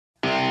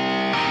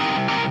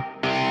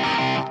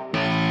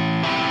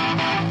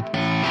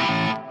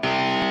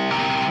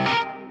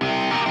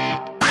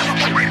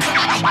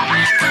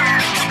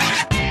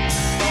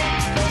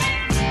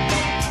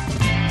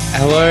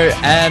Hello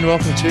and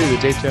welcome to the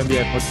Deep to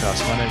NBA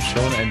podcast. My name's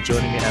Sean and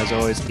joining me as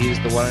always is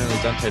the one and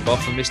only Dante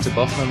Boffman. Mr.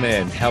 Boffman,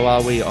 man, how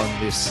are we on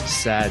this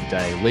sad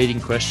day? Leading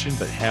question,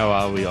 but how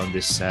are we on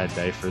this sad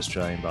day for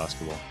Australian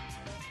basketball?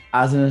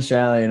 As an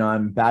Australian,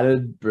 I'm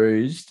battered,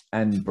 bruised,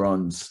 and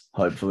bronze,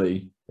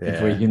 hopefully, if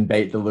we can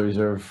beat the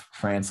loser of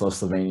France or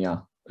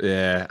Slovenia.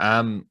 Yeah.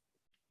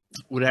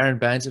 Would Aaron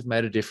Baines have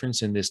made a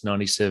difference in this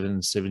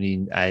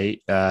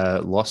 97-78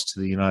 loss to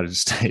the United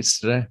States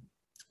today?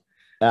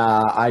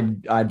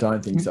 I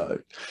don't think so.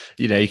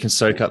 You know, you can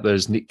soak up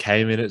those Nick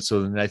K minutes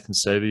or the Nathan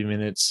Sobey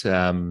minutes.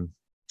 I'm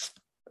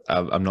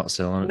not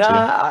selling it to you.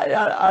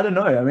 I don't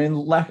know. I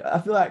mean,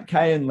 I feel like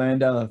Kay and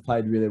Landale have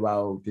played really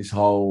well this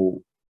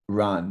whole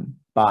run,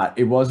 but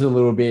it was a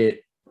little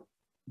bit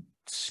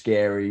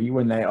scary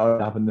when they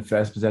opened up in the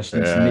first possession.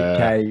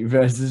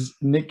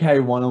 Nick K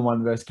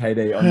one-on-one versus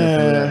KD on the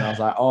perimeter, and I was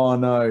like, oh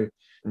no,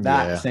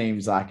 that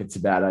seems like it's a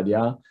bad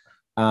idea.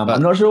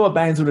 I'm not sure what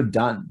Baines would have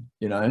done,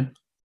 you know.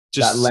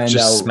 Just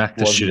smacked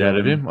the shit out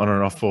of him on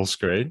an off-ball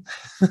screen.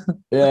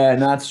 Yeah,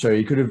 no, that's true.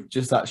 You could have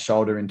just that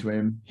shoulder into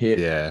him, hit.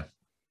 Yeah.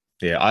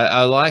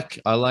 I like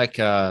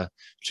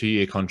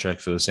 2-year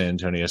contract for the San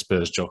Antonio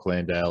Spurs, Jock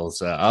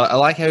Landale's. I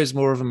like how he's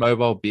more of a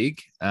mobile big,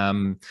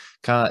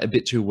 a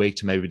bit too weak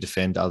to maybe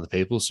defend other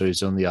people. So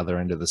he's on the other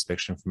end of the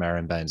spectrum from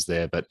Aaron Baines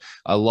there. But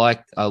I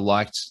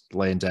liked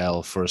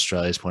Landale for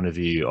Australia's point of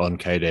view on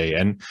KD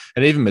and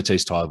even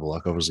Matisse Thybulle.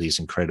 Like obviously he's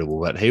incredible,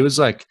 but he was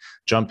like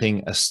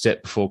jumping a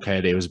step before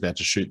KD was about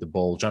to shoot the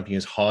ball, jumping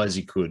as high as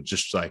he could,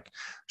 just like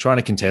trying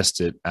to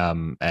contest it.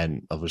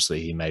 And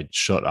obviously he made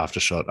shot after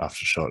shot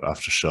after shot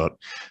after shot,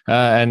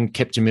 and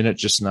kept him in it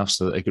just enough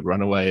so that they could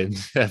run away and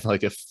have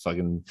like a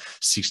fucking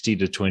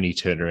 60-20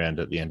 turnaround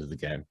at the end of the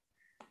game.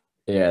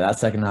 Yeah, that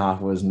second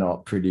half was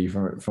not pretty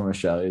from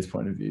Australia's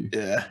point of view.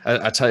 Yeah,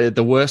 I tell you,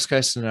 the worst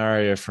case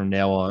scenario from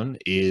now on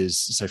is,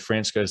 so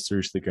France goes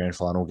through to the grand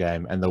final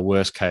game, and the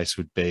worst case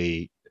would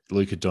be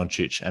Luka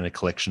Doncic and a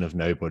collection of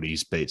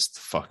nobodies beats the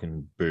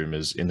fucking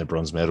Boomers in the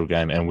bronze medal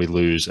game, and we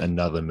lose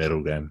another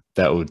medal game.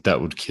 That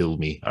would kill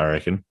me, I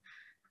reckon.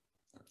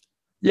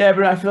 Yeah,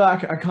 but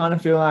I kind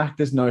of feel like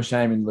there's no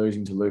shame in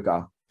losing to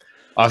Luka.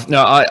 I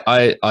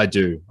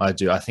do. I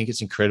think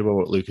it's incredible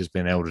what Luka's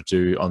been able to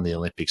do on the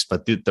Olympics,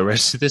 but the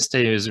rest of this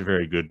team isn't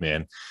very good,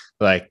 man.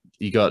 Like,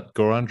 you got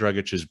Goran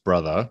Dragic's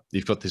brother.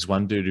 You've got this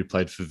one dude who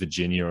played for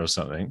Virginia or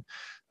something,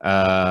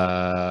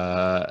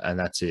 and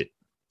that's it.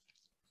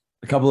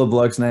 A couple of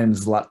blokes named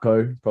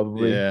Zlatko,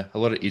 probably. Yeah, a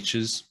lot of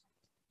itches.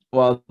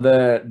 Well,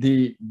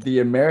 the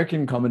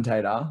American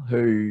commentator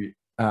who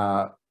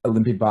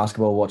Olympic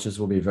basketball watchers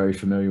will be very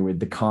familiar with,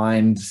 the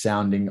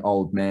kind-sounding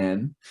old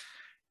man,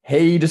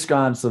 he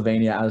described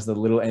Slovenia as the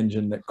little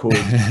engine that could.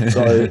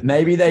 So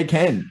maybe they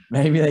can.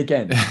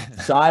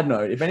 Side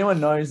note, if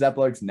anyone knows that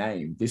bloke's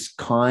name, this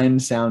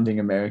kind-sounding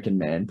American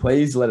man,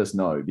 please let us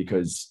know,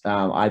 because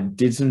I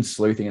did some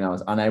sleuthing and I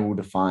was unable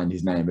to find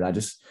his name, but I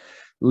just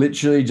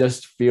literally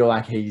just feel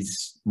like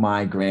he's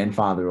my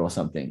grandfather or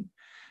something.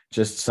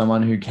 Just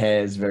someone who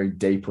cares very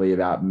deeply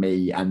about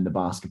me and the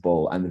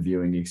basketball and the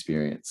viewing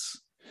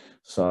experience.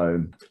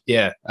 So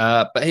yeah,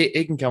 but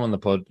he can come on the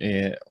pod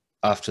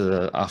after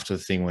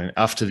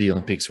the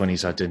Olympics when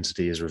his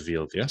identity is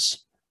revealed. Yes.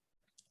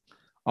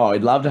 Oh,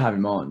 I'd love to have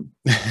him on.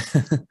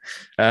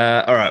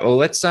 All right. Well,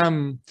 let's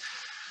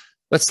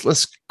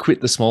quit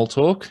the small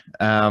talk.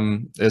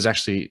 This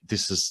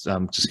is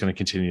just going to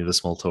continue the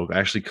small talk. I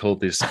actually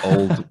called this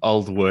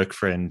old work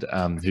friend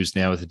who's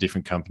now with a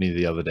different company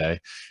the other day,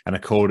 and I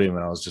called him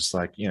and I was just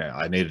like, you know,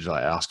 I needed to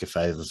like ask a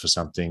favor for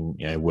something,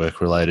 you know, work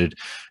related.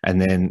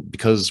 And then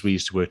because we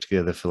used to work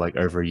together for like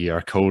over a year,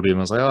 I called him. I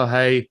was like, oh,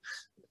 hey,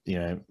 you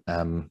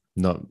know,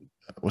 not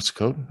what's it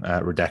called?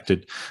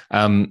 Redacted.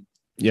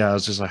 Yeah, I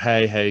was just like,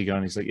 hey, how you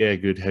going? He's like, yeah,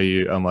 good. How are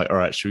you? I'm like, all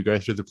right, should we go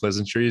through the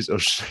pleasantries or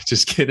should I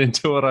just get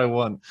into what I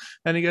want?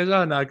 And he goes,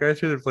 oh, no, go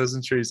through the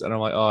pleasantries. And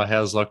I'm like, oh,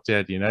 how's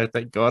lockdown? You know,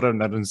 thank God I'm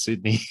not in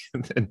Sydney.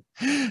 and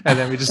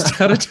then we just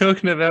started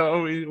talking about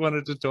what we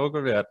wanted to talk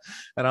about.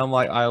 And I'm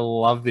like, I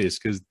love this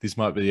because this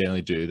might be the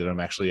only dude that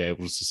I'm actually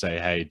able to say,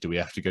 hey, do we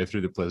have to go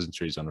through the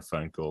pleasantries on a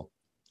phone call?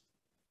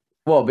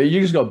 Well, but you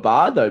just got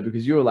barred though,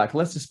 because you were like,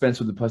 let's dispense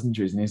with the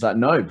pleasantries. And he's like,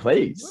 no,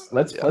 please,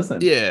 let's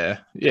pleasant. Yeah.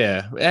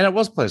 And it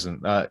was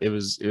pleasant. It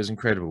was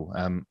incredible.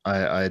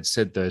 I had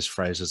said those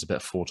phrases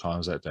about 4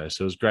 times that day.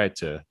 So it was great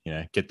to, you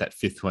know, get that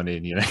 5th one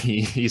in, you know.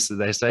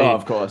 They say, oh,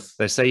 of course.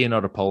 They say you're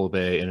not a polar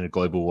bear in a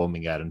global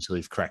warming ad until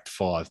you've cracked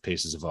 5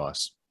 pieces of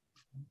ice.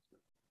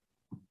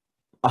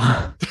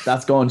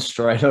 That's gone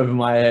straight over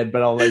my head,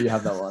 but I'll let you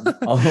have that one.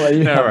 I'll let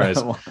you have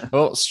that one.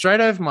 Well, straight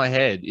over my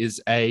head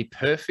is a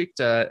perfect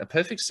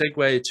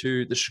segue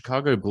to the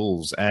Chicago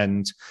Bulls.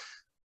 And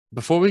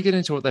before we get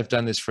into what they've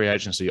done this free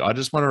agency, I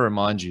just want to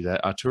remind you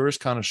that Arturas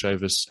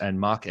Karnisovas and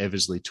Mark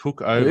Eversley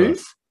took over.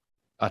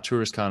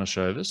 Arturas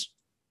Karnisovas,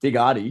 Big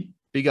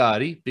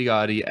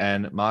Artie,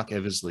 and Mark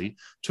Eversley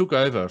took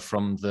over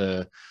from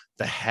the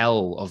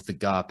hell of the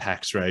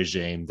Gar-Pax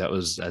regime that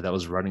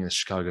was running the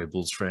Chicago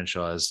Bulls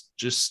franchise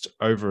just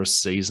over a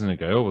season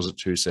ago, or was it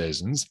 2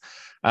 seasons?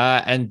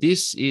 And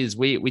this is,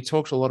 we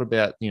talked a lot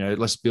about,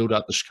 let's build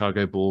up the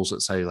Chicago Bulls.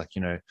 Let's say, like,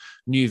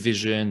 new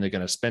vision. They're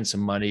going to spend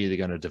some money. They're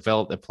going to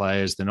develop their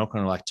players. They're not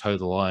going to like toe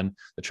the line,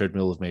 the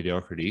treadmill of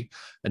mediocrity.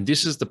 And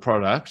this is the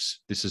product.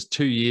 This is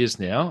 2 years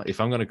now.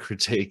 If I'm going to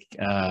critique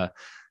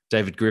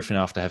David Griffin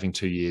after having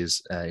 2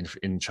 years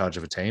in charge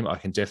of a team, I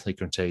can definitely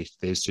critique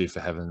these two for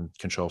having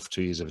control for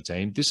 2 years of a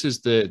team. This is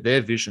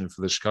their vision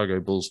for the Chicago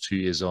Bulls 2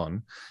 years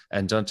on.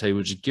 And Dante,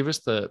 would you give us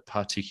the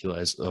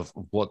particulars of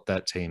what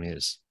that team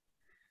is?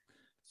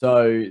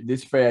 So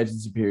this free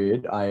agency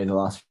period, i.e. the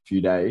last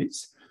few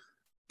days,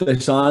 they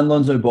signed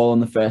Lonzo Ball on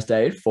the first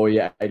day,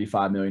 4-year,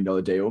 $85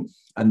 million deal.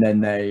 And then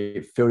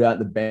they filled out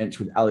the bench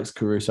with Alex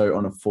Caruso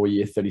on a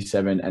 4-year,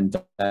 $37 and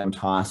Daniel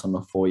Tice on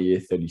a 4-year,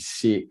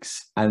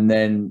 $36. And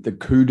then the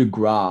coup de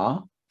grace,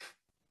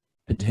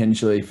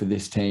 potentially for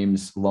this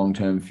team's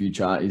long-term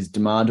future, is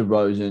DeMar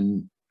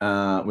DeRozan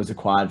was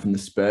acquired from the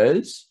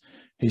Spurs.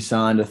 He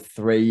signed a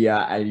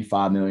 3-year,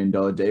 $85 million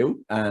deal,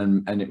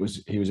 and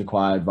he was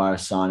acquired via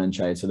sign and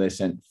trade. So they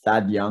sent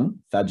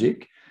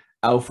Thagic,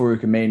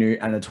 Al-Farouq Aminu,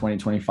 and a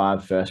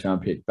 2025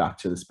 first-round pick back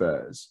to the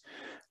Spurs.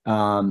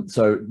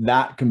 So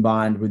that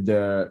combined with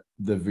the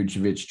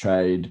Vucevic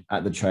trade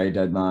at the trade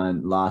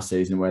deadline last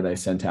season, where they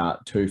sent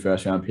out 2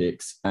 first-round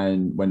picks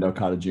and Wendell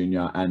Carter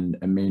Jr. and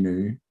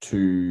Aminu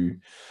to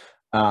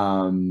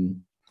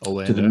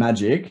the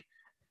Magic,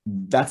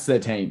 that's their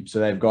team. So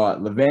they've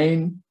got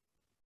Levine,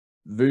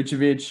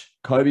 Vucevic,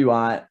 Kobe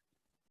White,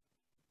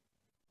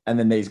 and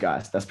then these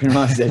guys. That's pretty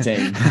much their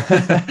team.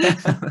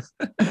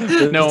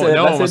 No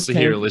one wants to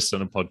hear a list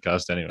on a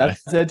podcast anyway.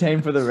 That's their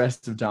team for the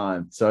rest of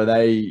time. So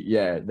they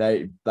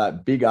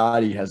like Big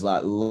Artie has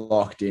like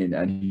locked in,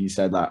 and he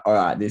said like, all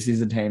right, this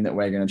is a team that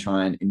we're going to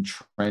try and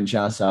entrench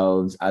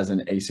ourselves as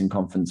an Eastern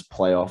Conference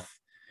playoff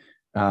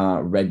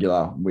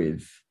regular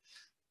with.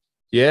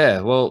 Yeah,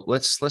 well,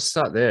 let's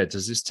start there.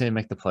 Does this team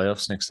make the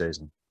playoffs next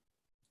season?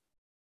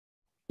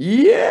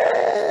 Yeah.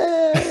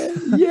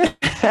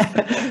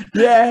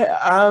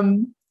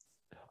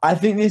 I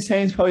think this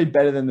team's probably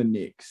better than the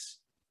Knicks.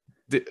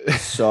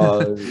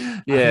 So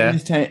yeah,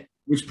 this team,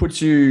 which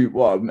puts you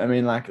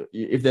like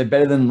if they're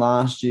better than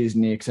last year's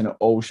Knicks and it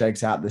all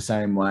shakes out the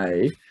same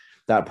way,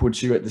 that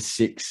puts you at the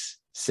 6th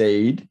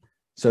seed.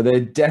 So they're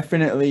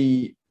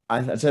definitely,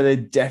 I'd say they're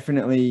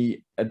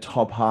definitely a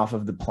top half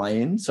of the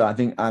play-in. So I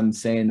think I'm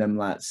seeing them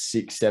like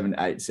 6, 7,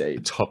 8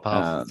 seed. Top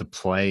half of the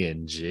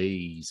play-in.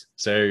 Jeez.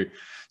 So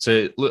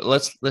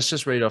let's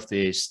just read off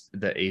the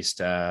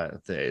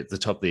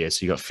top of the East.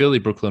 So you got Philly,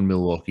 Brooklyn,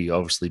 Milwaukee,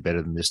 obviously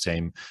better than this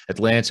team.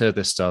 Atlanta,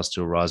 their star's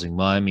still rising.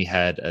 Miami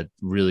had a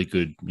really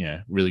good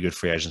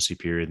free agency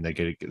period, and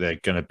they're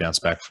going to bounce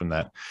back from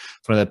that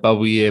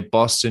bubble year.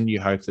 Boston, you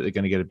hope that they're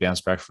going to get a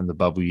bounce back from the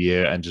bubble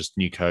year and just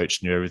new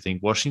coach, new everything.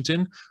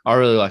 Washington, I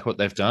really like what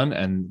they've done,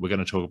 and we're going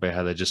to talk about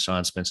how they just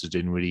signed Spencer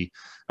Dinwiddie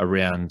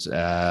around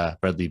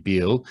Bradley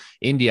Beal.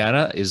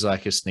 Indiana is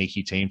like a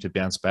sneaky team to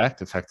bounce back.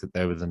 The fact that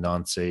they were the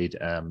 9th seed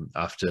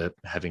after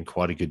having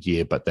quite a good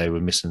year, but they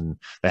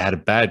had a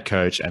bad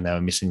coach and they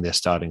were missing their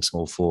starting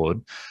small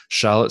forward.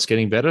 Charlotte's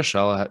getting better.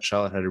 Charlotte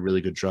had a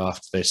really good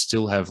draft. They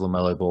still have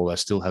LaMelo Ball. They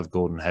still have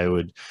Gordon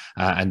Hayward,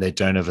 and they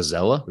don't have a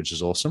Zeller, which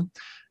is awesome.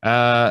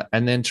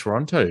 And then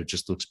Toronto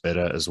just looks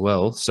better as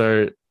well.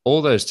 So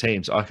all those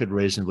teams I could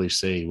reasonably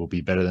see will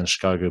be better than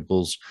Chicago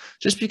Bulls,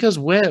 just because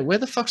where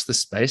the fuck's the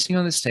spacing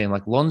on this team?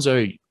 Like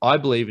Lonzo, I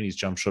believe in his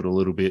jump shot a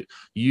little bit.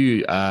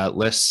 You are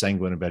less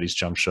sanguine about his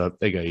jump shot.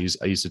 There you go.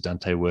 I used a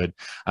Dante word.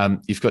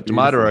 You've got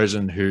DeMar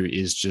DeRozan, who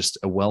is just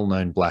a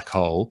well-known black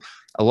hole.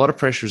 A lot of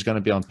pressure is going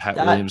to be on Pat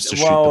Williams to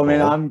shoot the ball.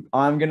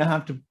 I'm going to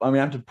have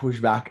to push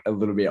back a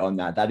little bit on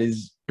that. That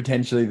is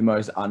potentially the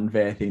most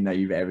unfair thing that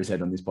you've ever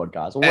said on this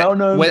podcast.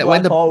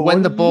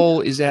 When the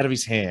ball is out of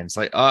his hands,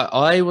 like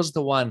I was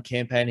the one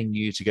campaigning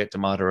you to get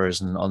DeMar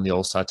DeRozan on the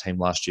All-Star team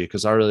last year,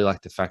 because I really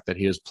liked the fact that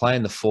he was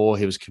playing the 4,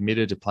 he was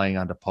committed to playing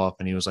under Pop,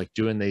 and he was like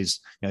doing these,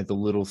 the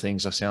little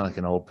things. I sound like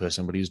an old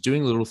person, but he was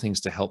doing little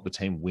things to help the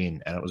team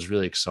win, and it was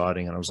really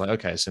exciting. And I was like,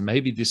 okay, so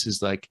maybe this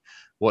is like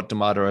what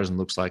DeMar DeRozan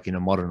looks like in a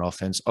modern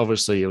offense.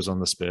 Obviously, it was on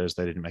the Spurs.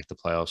 They didn't make the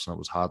playoffs, and it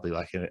was hardly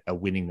like a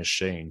winning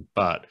machine.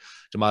 But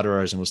DeMar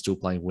DeRozan was still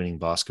playing winning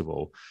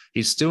basketball.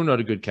 He's still not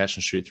a good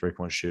catch-and-shoot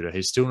three-point shooter.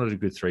 He's still not a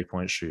good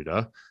three-point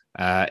shooter.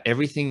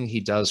 Everything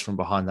he does from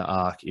behind the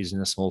arc is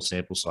in a small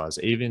sample size,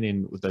 even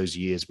in those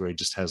years where he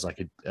just has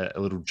like a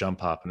little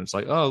jump up, and it's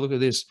like, oh, look at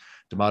this.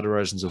 DeMar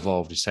DeRozan's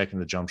evolved. He's taking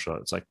the jump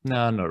shot. It's like,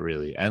 no, not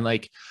really. And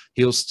like,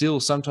 he'll still,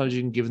 sometimes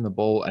you can give him the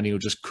ball and he'll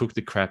just cook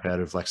the crap out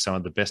of like some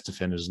of the best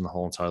defenders in the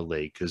whole entire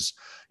league, because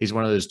he's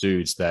one of those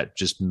dudes that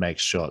just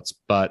makes shots.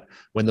 But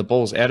when the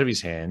ball's out of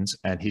his hands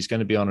and he's going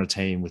to be on a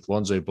team with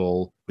Lonzo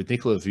Ball, with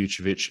Nikola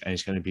Vucevic, and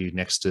he's going to be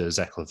next to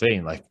Zach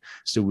LaVine, like,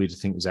 still weird to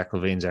think Zach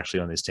LaVine's actually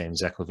on this team.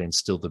 Zach LaVine's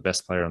still the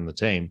best player on the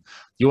team.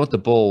 You want the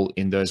ball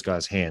in those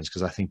guys' hands,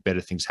 because I think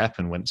better things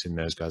happen when it's in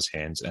those guys'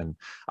 hands, and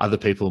other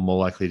people are more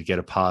likely to get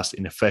a pass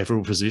in a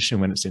favorable position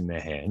when it's in their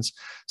hands.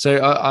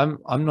 So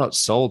I'm not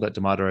sold that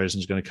DeMar DeRozan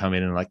is going to come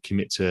in and like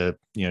commit to,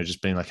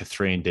 just being like a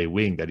 3-and-D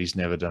wing that he's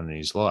never done in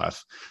his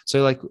life.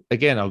 So like,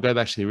 again, I'll go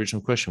back to the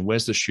original question.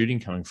 Where's the shooting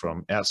coming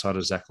from outside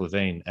of Zach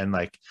LaVine and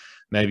like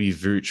maybe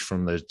Vooch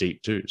from those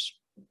deep twos?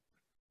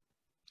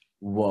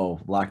 Whoa,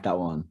 like that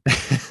one.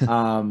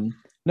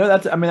 No,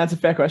 that's a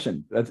fair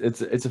question.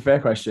 It's a fair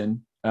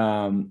question.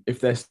 If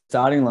their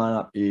starting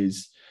lineup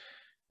is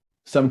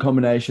some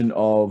combination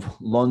of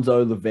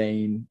Lonzo,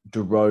 LaVine,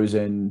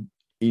 DeRozan,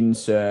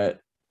 insert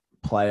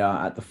player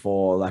at the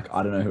 4, like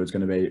I don't know who it's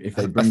going to be. If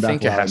they bring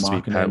back Larry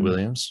Markkinen, to be Pat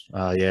Williams.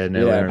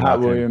 Pat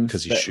Williams,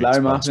 because he shoots Larry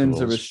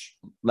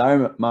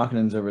basketballs.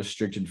 Markkinen's a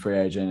restricted free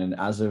agent, and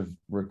as of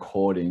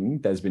recording,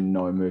 there's been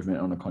no movement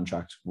on a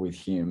contract with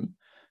him.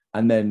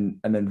 And then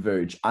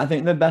Vooch. I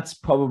think that's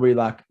probably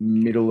like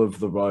middle of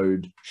the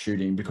road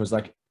shooting, because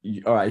like,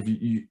 all right,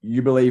 if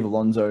you believe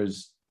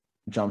Alonzo's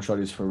jump shot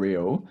is for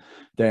real,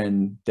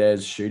 then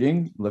there's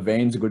shooting.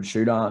 LaVine's a good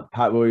shooter.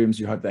 Pat Williams,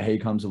 you hope that he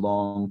comes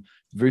along.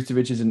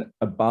 Vucevic is an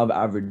above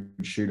average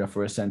shooter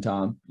for a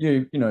center.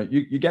 You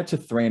get to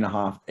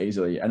 3.5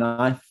 easily. And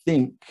I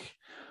think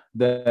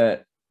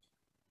that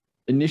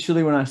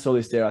initially when I saw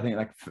this deal, I think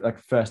like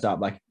first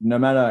up, like no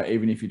matter,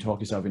 even if you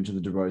talk yourself into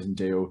the DeRozan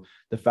deal,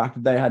 the fact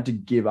that they had to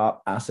give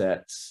up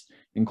assets,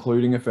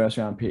 including a first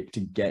round pick, to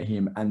get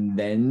him, and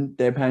then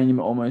they're paying him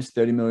almost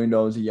 $30 million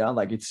a year.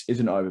 Like it's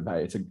an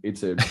overpay.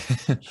 It's a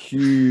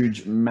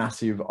huge,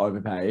 massive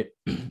overpay.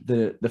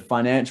 The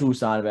financial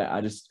side of it,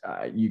 I just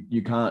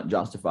you can't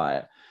justify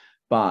it.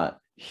 But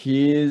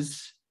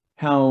here's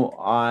how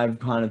I've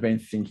kind of been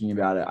thinking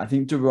about it. I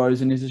think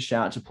DeRozan is a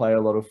shout to play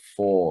a lot of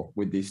 4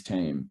 with this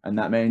team. And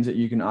that means that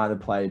you can either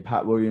play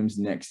Pat Williams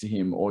next to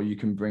him, or you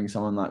can bring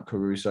someone like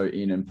Caruso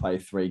in and play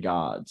 3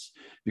 guards,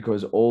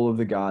 because all of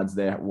the guards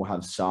there will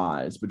have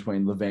size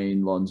between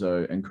LaVine,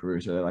 Lonzo, and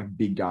Caruso. They're like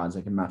big guards.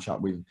 They can match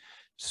up with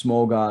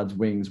small guards,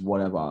 wings,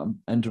 whatever.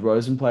 And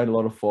DeRozan played a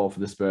lot of 4 for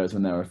the Spurs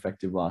when they were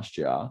effective last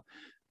year.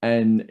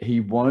 And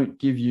he won't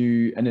give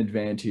you an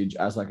advantage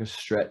as like a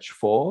stretch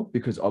 4,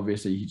 because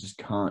obviously he just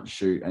can't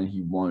shoot and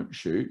he won't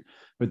shoot.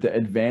 But the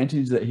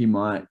advantage that he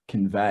might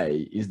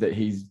convey is that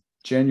he's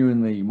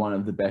genuinely one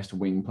of the best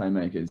wing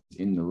playmakers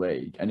in the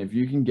league. And if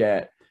you can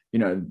get,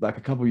 like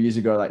a couple of years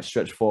ago, like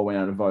stretch 4 went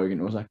out of vogue, and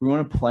it was like, we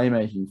want a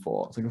playmaking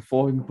 4. It's like a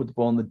 4 who can put the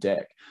ball on the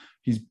deck.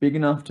 He's big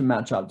enough to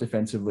match up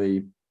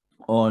defensively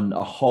on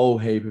a whole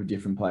heap of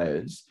different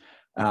players.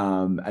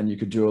 And you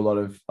could do a lot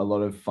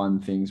of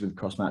fun things with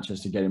cross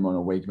matches to get him on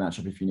a weak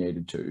matchup if you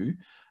needed to.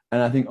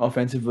 And I think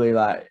offensively,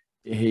 like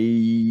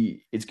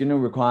it's going to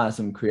require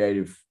some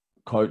creative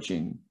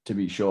coaching to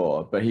be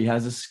sure, but he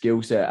has a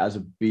skill set as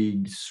a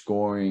big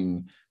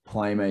scoring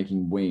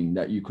playmaking wing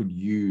that you could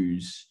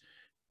use.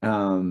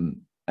 And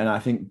I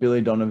think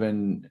Billy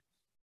Donovan,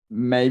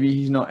 maybe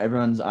he's not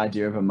everyone's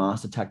idea of a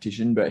master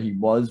tactician, but he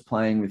was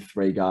playing with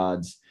 3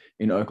 guards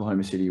in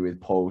Oklahoma City with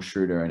Paul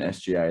Schroeder and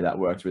SGA. That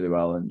worked really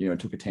well, and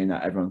took a team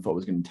that everyone thought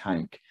was going to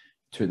tank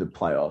to the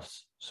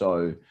playoffs.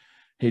 So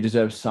he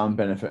deserves some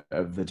benefit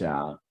of the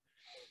doubt.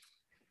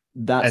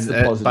 That's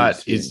the positive. But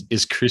spin.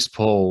 is Chris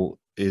Paul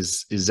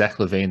is Zach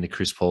LaVine the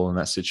Chris Paul in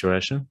that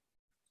situation?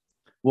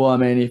 Well, I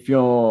mean, if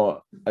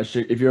you're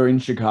in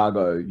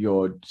Chicago,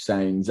 you're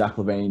saying Zach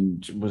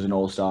LaVine was an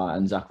all-star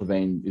and Zach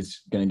LaVine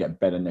is going to get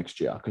better next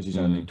year because he's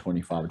only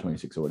 25 or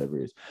 26 or whatever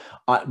it is.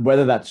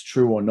 Whether that's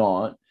true or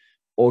not,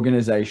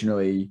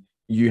 organizationally,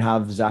 you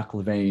have Zach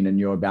LaVine and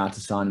you're about to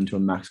sign him to a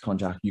max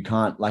contract. You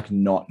can't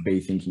not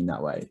be thinking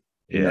that way.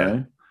 You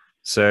know?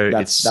 So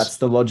that's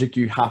the logic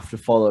you have to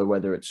follow,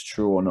 whether it's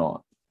true or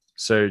not.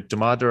 So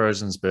DeMar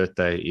DeRozan's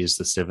birthday is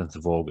the 7th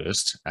of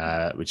August,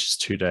 which is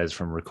 2 days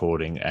from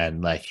recording.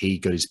 And he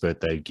got his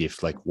birthday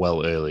gift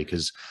well early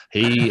because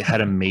he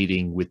had a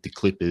meeting with the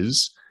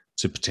Clippers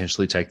to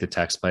potentially take the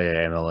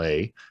taxpayer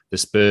MLE. The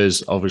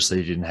Spurs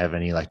obviously didn't have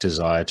any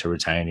desire to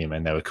retain him,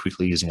 and they were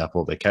quickly using up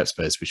all their cap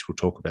space, which we'll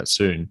talk about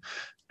soon.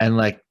 And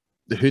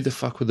who the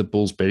fuck were the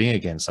Bulls betting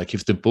against?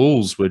 If the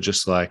Bulls were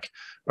just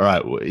all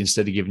right,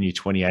 instead of giving you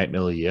 28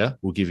 mil a year,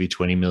 we'll give you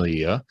 20 mil a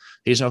year.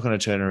 He's not going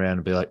to turn around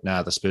and be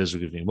nah, the Spurs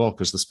will give you more,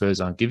 because the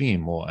Spurs aren't giving him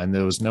more. And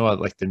there was no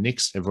other, the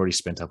Knicks have already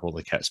spent up all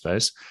their cap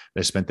space.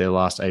 They spent their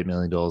last $8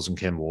 million on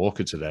Kemba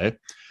Walker today.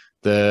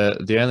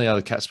 The only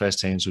other cap space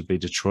teams would be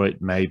Detroit,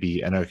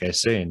 maybe, and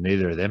OKC, and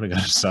neither of them are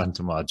going to sign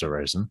DeMar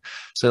DeRozan.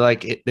 So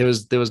there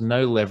was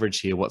no leverage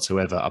here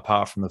whatsoever,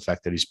 apart from the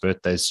fact that his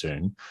birthday's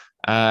soon,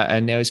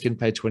 and now he's getting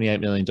paid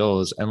 $28 million.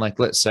 And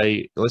let's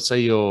say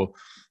you're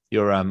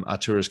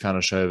Arturas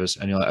Karnisovas,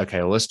 and you're okay,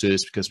 well, let's do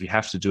this because we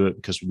have to do it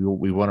because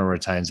we want to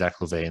retain Zach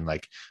LaVine.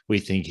 We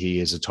think he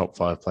is a top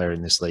 5 player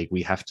in this league.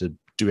 We have to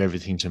do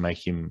everything to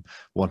make him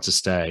want to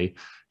stay.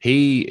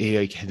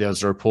 There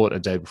was a report a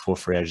day before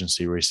free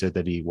agency where he said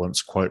that he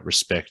wants, quote,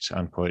 respect,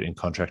 unquote, in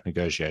contract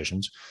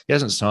negotiations. He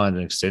hasn't signed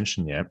an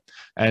extension yet.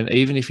 And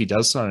even if he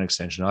does sign an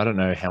extension, I don't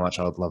know how much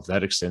I would love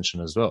that extension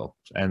as well.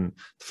 And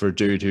for a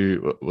dude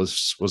who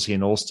was he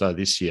an all-star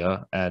this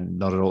year and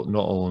not all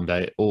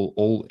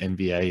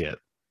NBA yet.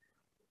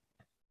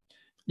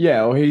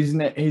 Yeah, or he's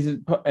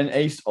an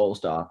East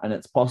All-Star, and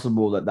it's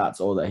possible that that's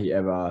all that he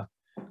ever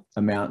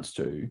amounts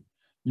to.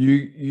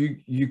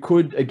 You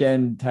could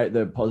again take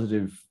the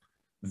positive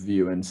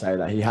view and say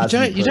that he has You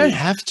don't improved.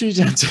 have to,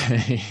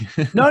 Dante.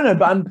 No,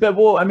 but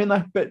well, I mean,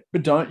 like, but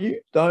don't you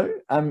though?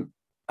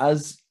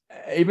 As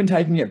even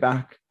taking it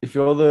back, if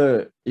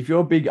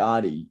you're Big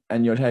Artie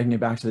and you're taking it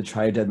back to the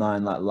trade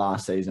deadline like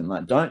last season,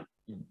 like don't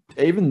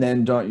even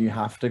then don't you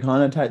have to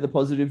kind of take the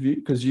positive view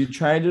because you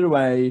traded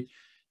away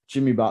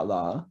Jimmy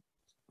Butler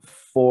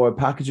for a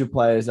package of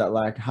players that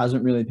like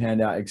hasn't really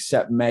panned out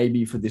except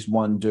maybe for this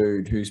one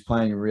dude who's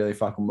playing really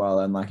fucking well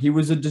and like he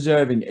was a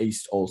deserving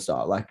East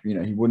All-Star. Like, you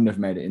know, he wouldn't have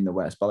made it in the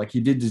West, but like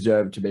he did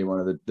deserve to be one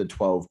of the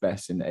 12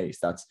 best in the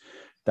East.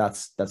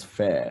 That's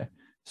fair.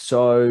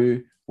 So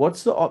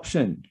what's the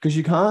option? Because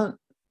you can't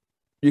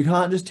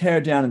just tear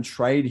it down and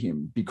trade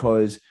him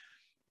because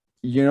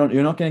you're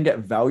not going to get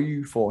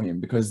value for him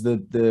because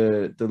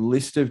the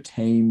list of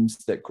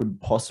teams that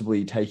could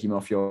possibly take him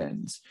off your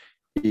ends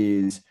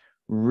is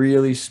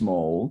really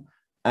small,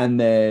 and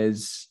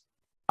there's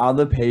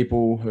other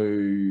people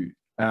who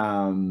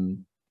are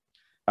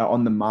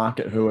on the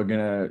market who are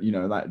gonna, you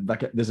know,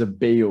 like there's a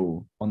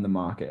Beal on the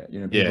market. You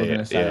know, people are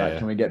gonna say like,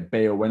 can we get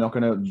Beal? We're not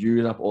gonna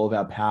use up all of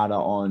our powder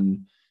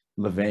on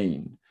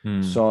Levine.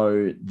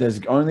 So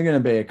there's only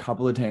going to be a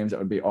couple of teams that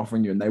would be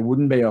offering you, and they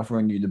wouldn't be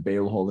offering you the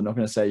Beal haul. They're not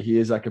going to say,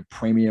 here's like a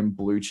premium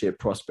blue chip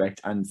prospect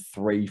and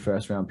 3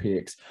 first-round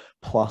picks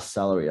plus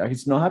salary. Like,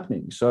 it's not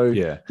happening. So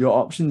your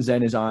options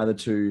then is either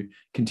to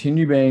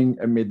continue being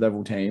a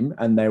mid-level team,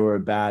 and they were a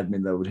bad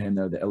mid-level team.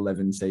 They were the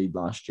 11 seed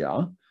last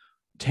year.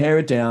 Tear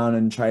it down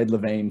and trade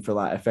Levine for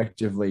like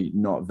effectively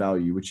not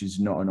value, which is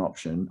not an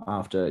option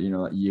after, you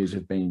know, like years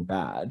of being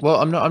bad. Well,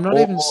 I'm not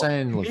even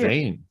saying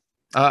Levine.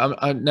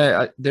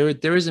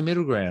 There is a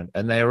middle ground,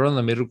 and they are on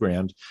the middle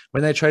ground.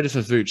 When they traded for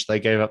Vooch, they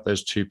gave up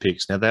those 2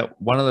 picks. Now,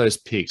 that one of those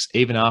picks,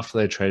 even after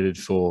they traded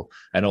for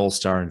an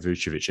All-Star and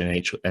Vucevic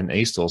and an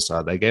East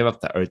All-Star, they gave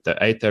up the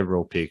 8th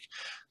overall pick.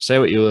 Say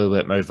what you will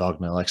about Mo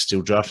Wagner, like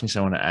still drafting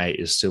someone at 8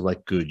 is still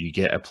like good. You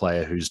get a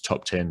player who's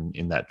top 10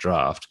 in that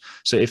draft.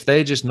 So if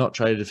they just not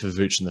traded for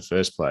Vooch in the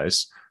first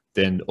place,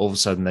 then all of a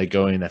sudden they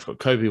go in, they've got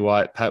Kobe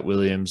White, Pat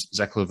Williams,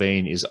 Zach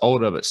LaVine is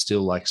older, but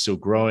still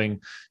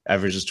growing,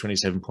 averages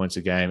 27 points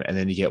a game. And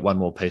then you get one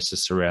more piece to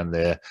surround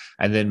there.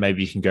 And then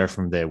maybe you can go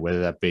from there,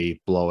 whether that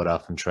be blow it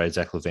up and trade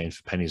Zach LaVine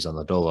for pennies on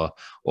the dollar,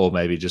 or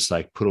maybe just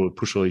like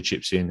push all your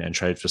chips in and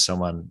trade for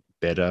someone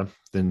better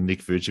than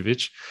Nick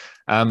Vucevic.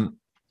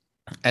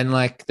 And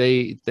like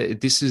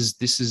this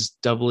is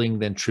doubling,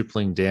 then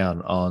tripling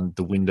down on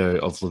the window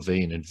of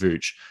Levine and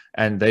Vooch.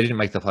 And they didn't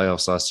make the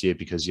playoffs last year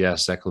because,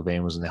 Zach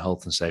LaVine was in the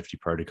health and safety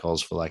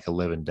protocols for like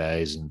 11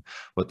 days. And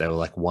they were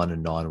like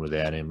 1-9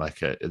 without him.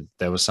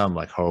 There was some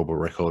like horrible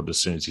record as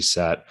soon as he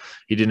sat.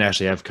 He didn't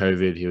actually have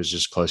COVID. He was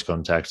just close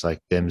contact,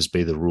 like them's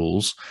be the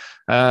rules.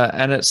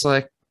 And it's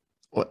like,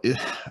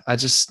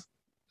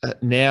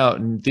 now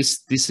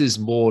this is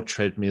more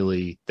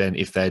treadmill-y than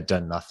if they had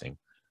done nothing.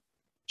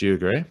 Do you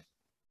agree?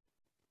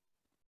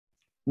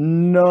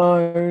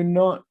 No,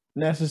 not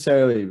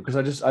necessarily, because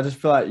I just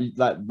feel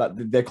like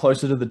they're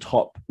closer to the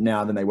top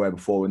now than they were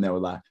before when they were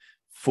like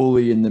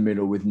fully in the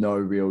middle with no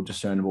real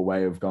discernible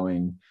way of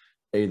going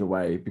either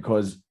way.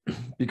 Because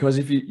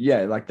if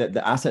you like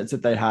the assets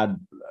that they had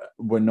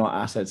were not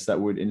assets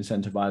that would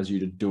incentivize you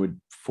to do a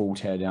full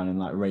tear down and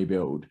like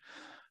rebuild.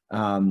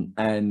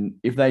 And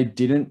if they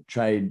didn't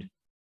do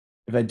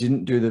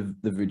the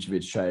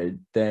Vucevic trade,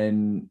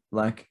 then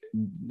like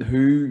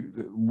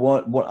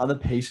what other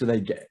piece are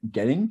they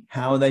getting?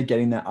 How are they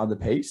getting that other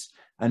piece?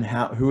 And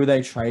who are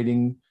they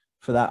trading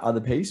for that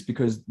other piece?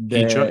 Because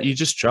you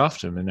just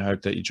draft them and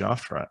hope that you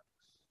draft right.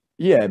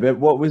 Yeah, but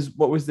what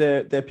was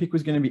their pick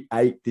was going to be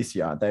 8 this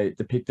year.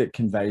 The pick that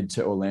conveyed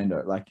to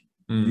Orlando. Like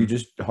you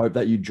just hope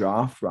that you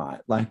draft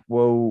right. Like,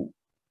 well,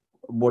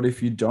 what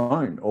if you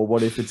don't? Or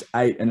what if it's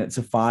 8 and it's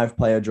a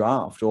 5-player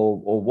draft?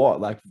 Or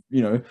what? Like,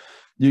 you know,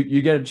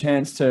 you get a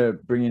chance to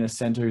bring in a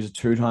center who's a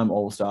 2-time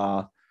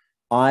All-Star.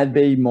 I'd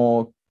be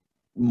more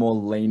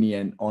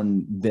lenient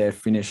on their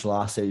finish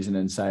last season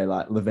and say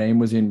like Levine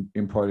was in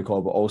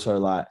protocol, but also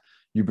like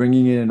you're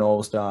bringing in an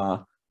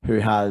All-Star who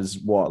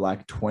has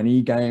like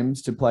 20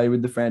 games to play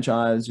with the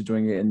franchise. You're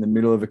doing it in the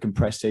middle of a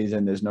compressed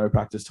season. There's no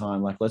practice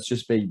time. Like, let's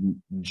just be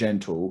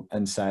gentle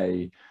and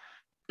say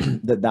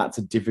that's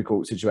a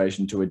difficult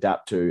situation to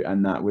adapt to,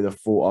 and that with a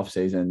full off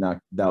season,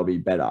 they'll be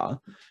better.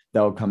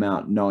 They'll come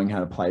out knowing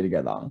how to play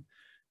together.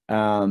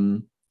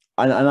 And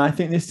I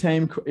think this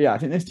team,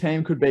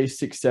 could be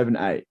 6, 7,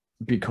 8,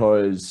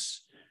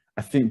 because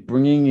I think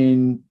bringing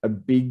in a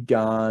big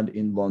guard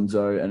in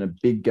Lonzo and a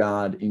big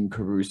guard in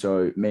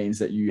Caruso means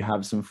that you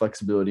have some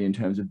flexibility in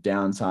terms of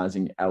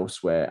downsizing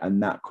elsewhere,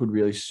 and that could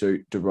really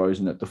suit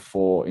DeRozan at the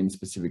 4 in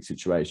specific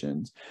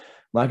situations.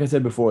 Like I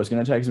said before, it's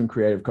going to take some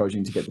creative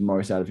coaching to get the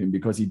most out of him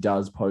because he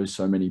does pose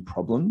so many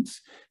problems.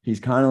 He's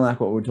kind of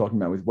like what we were talking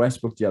about with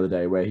Westbrook the other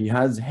day, where he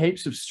has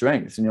heaps of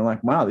strengths and you're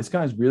like, wow, this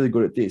guy's really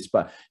good at this,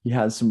 but he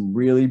has some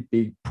really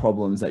big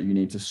problems that you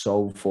need to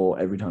solve for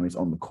every time he's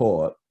on the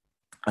court.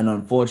 And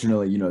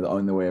unfortunately, the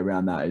only way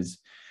around that is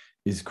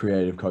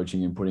creative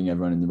coaching and putting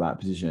everyone in the right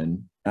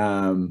position.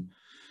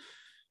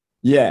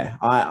 Yeah,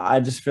 I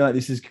just feel like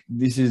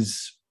this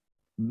is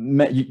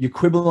you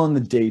quibble on the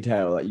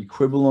detail, like you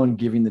quibble on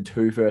giving the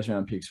 2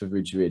 first-round picks for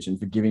Vucevic and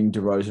for giving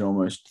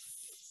DeRozan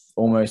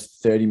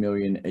almost 30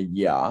 million a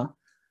year.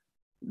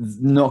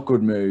 Not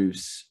good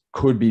moves,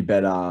 could be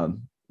better.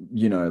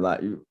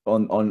 Like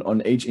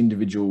on each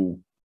individual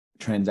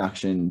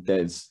transaction,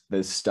 there's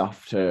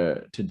stuff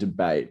to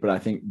debate. But I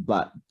think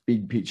like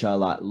big picture,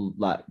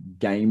 like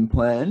game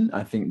plan,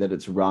 I think that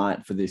it's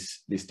right for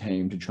this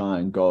team to try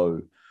and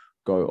go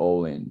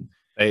all in.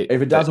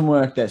 If it doesn't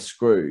work, they're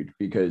screwed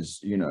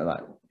because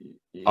like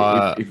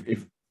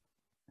if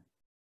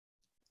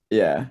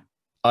yeah.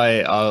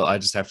 I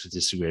just have to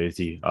disagree with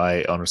you.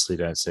 I honestly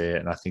don't see it,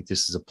 and I think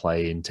this is a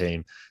play-in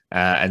team.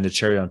 And the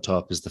cherry on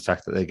top is the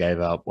fact that they gave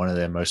up one of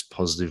their most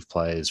positive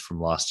players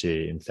from last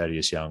year in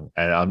Thaddeus Young,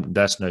 and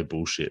that's no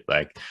bullshit.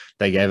 Like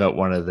they gave up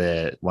one of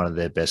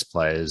their best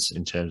players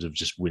in terms of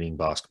just winning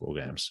basketball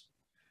games.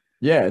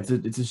 Yeah, it's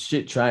a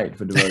shit trade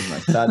for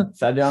DeRozan. Like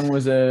Thad Young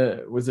was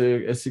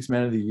a 6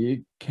 man of the year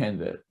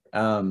candidate.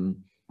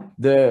 Don't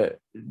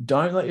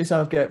let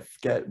yourself get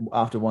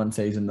after one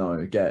season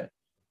though, get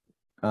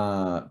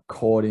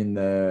caught in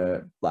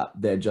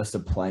they're just a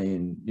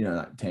playing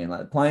team.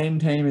 Like playing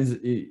team is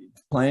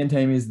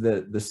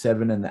the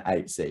 7 and the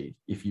 8 seed.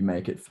 If you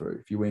make it through,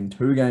 if you win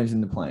 2 games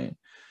in the play-in,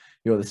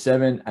 you're the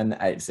 7 and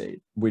the 8 seed,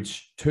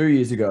 which 2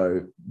 years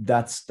ago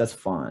that's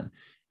fine.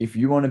 If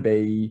you want to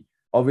be,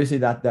 obviously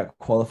that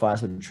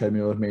qualifies for the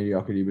treadmill of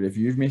mediocrity, but if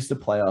you've missed the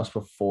playoffs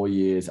for 4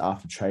 years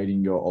after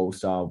trading your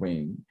all-star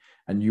wing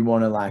and you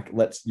want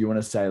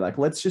to say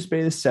let's just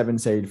be the 7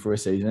 seed for a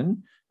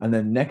season, and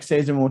then next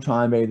season we'll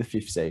try and be the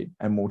 5th seed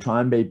and we'll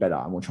try and be better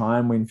and we'll try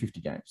and win 50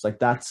 games. Like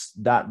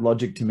that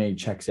logic to me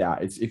checks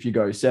out. It's if you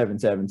go 7,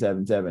 7,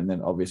 7, 7,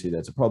 then obviously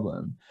there's a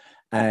problem.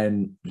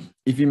 And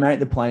if you make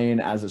the play-in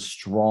as a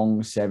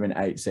strong 7,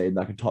 8 seed,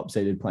 like a top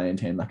seeded play-in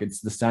team, like it's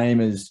the same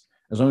as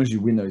long as you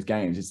win those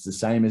games, it's the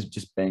same as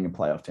just being a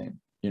playoff team,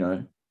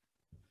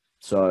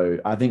 So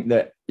I think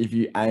that if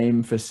you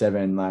aim for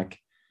 7,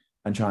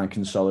 and try and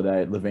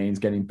consolidate, Levine's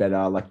getting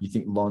better. Like you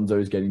think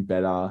Lonzo's getting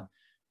better.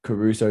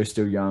 Caruso's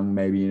still young,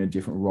 maybe in a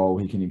different role.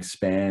 He can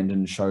expand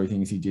and show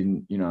things he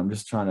didn't. I'm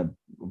just trying to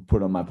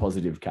put on my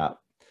positive cap.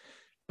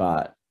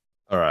 But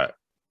all right.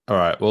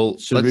 Well,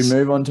 should we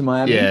move on to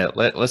Miami? Yeah,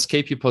 let's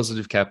keep your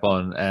positive cap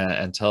on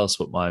and tell us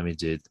what Miami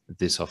did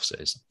this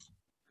offseason.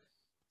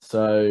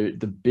 So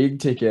the big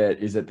ticket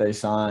is that they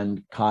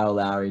signed Kyle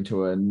Lowry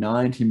to a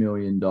 $90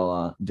 million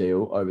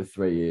deal over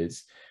 3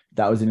 years.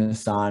 That was in a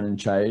sign and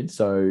trade.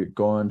 So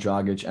Goran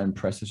Dragic and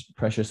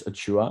Precious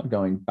Achiuwa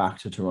going back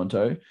to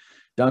Toronto.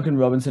 Duncan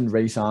Robinson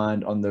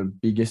re-signed on the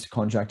biggest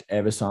contract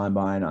ever signed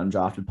by an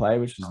undrafted player,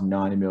 which was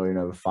 $90 million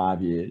over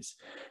 5 years.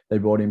 They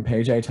brought in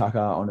PJ Tucker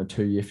on a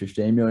 2-year,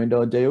 $15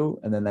 million deal.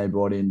 And then they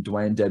brought in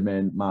Dwayne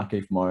Dedman,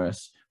 Markieff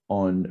Morris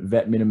on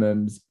vet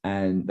minimums.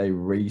 And they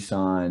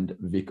re-signed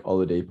Vic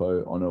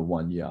Oladipo on a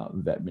 1-year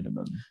vet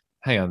minimum.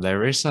 Hang on, they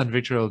re-signed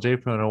Victor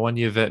Oladipo on a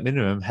 1-year vet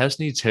minimum.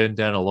 Hasn't he turned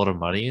down a lot of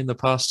money in the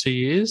past 2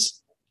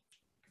 years?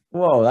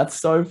 Whoa, that's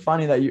so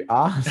funny that you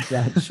asked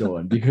that,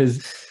 Sean,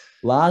 because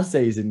last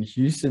season,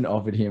 Houston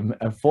offered him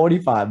a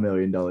 $45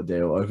 million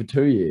deal over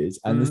 2 years.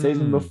 And the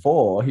season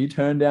before, he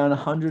turned down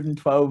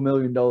 $112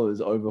 million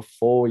over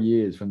 4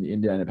 years from the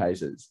Indiana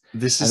Pacers.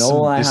 This is some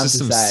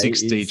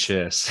 6D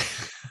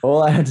chess.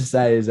 All I have to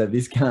say is that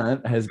this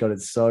cunt has got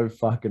it so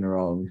fucking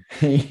wrong.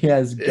 He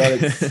has got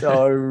it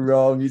so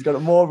wrong. He's got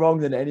it more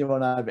wrong than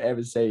anyone I've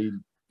ever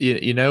seen.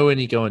 You know, when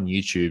you go on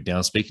YouTube, now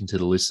I'm speaking to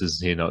the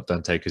listeners here, not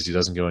Dante, because he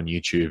doesn't go on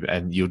YouTube,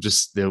 and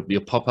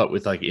you'll pop up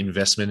with like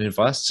investment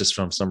advice just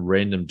from some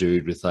random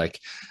dude with like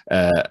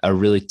a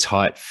really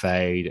tight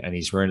fade, and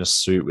he's wearing a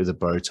suit with a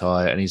bow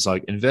tie, and he's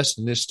like, invest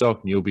in this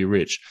stock and you'll be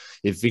rich.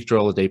 If Victor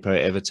Oladipo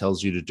ever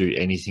tells you to do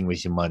anything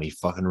with your money,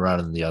 fucking run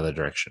in the other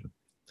direction.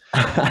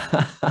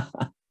 I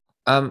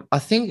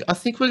think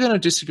we're going to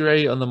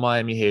disagree on the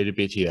Miami Heat a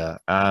bit here.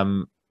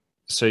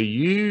 So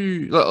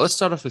let's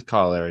start off with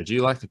Kyle Lowry. Do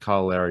you like the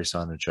Kyle Lowry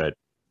sign and trade?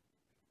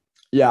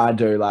 Yeah, I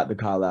do like the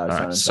Kyle Lowry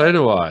sign. So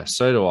do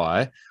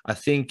I. I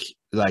think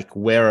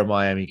where are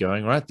Miami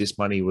going, right? This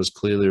money was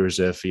clearly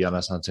reserved for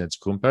Giannis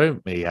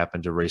Antetokounmpo. He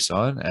happened to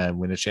re-sign and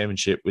win a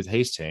championship with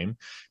his team.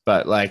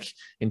 But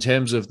in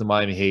terms of the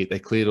Miami Heat, they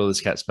cleared all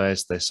this cap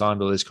space. They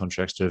signed all these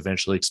contracts to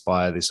eventually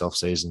expire this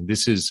offseason.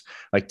 This is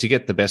to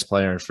get the best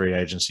player in free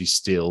agency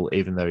still,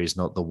 even though he's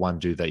not the one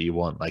dude that you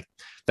want.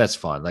 That's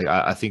fine.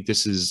 I think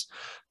this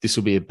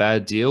will be a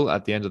bad deal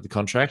at the end of the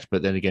contract.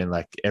 But then again,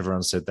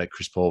 everyone said that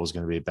Chris Paul was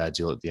going to be a bad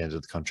deal at the end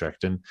of the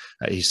contract, and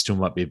he still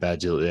might be a bad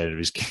deal at the end of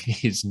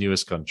his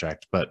newest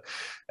contract. But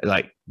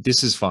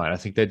this is fine. I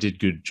think they did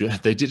good.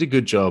 They did a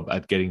good job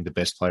at getting the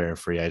best player in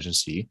free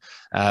agency.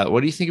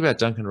 What do you think about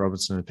Duncan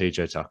Robinson and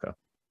PJ Tucker?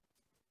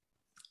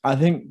 I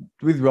think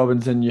with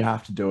Robinson, you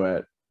have to do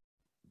it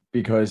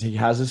because he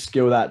has a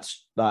skill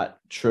that's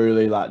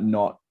truly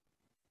not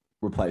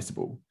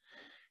replaceable.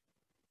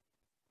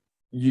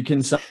 you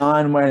can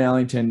sign Wayne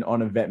Ellington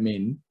on a vet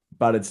min,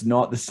 but it's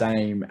not the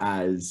same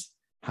as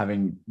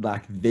having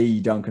like the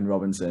Duncan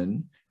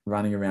Robinson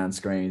running around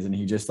screens, and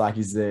he just like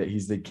he's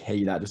the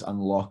key that just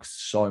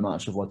unlocks so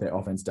much of what their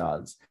offense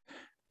does.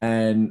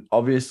 And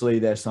obviously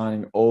they're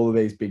signing all of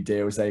these big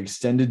deals. They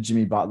extended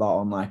Jimmy Butler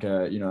on like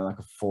a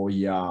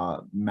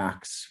 4-year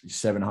max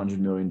 $700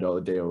 million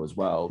deal as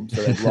well.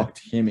 So they've locked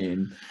him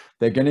in.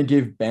 They're going to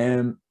give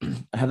Bam.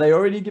 Have they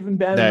already given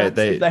Bam? If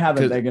they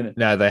haven't, they're going to.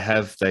 No, they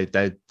have.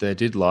 They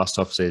did last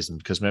off season,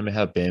 because remember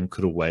how Bam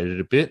could have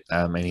waited a bit.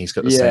 And he's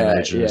got the same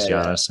agent as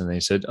Giannis, and he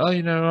said, "Oh,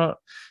 you know what?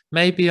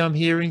 Maybe I'm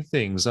hearing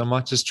things. I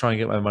might just try and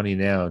get my money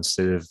now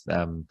instead of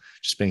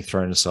just being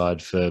thrown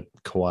aside for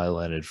Kawhi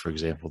Leonard, for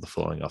example, the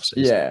following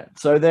offseason." Yeah,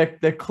 so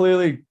they're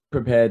clearly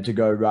prepared to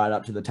go right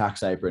up to the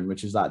tax apron,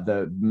 which is like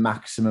the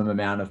maximum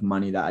amount of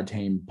money that a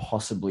team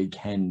possibly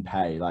can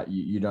pay. Like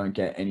you don't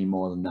get any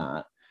more than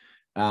that.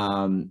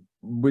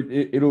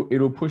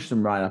 It'll push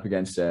them right up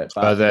against it.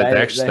 But they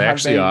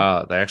actually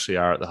are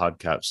at the hard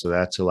cap, so they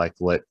had to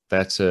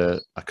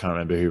I can't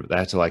remember who, but they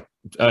had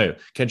to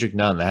Kendrick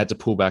Nunn. They had to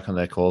pull back on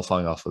their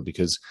qualifying offer,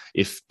 because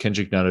if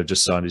Kendrick Nunn had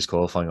just signed his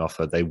qualifying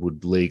offer, they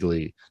would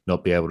legally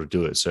not be able to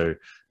do it. So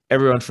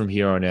everyone from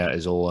here on out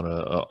is all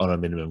on a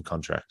minimum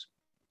contract.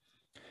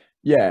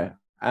 Yeah,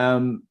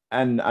 and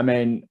I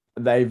mean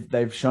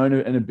they've shown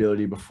an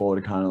ability before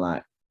to kind of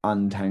like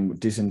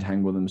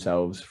disentangle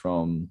themselves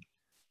from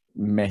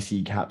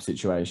messy cap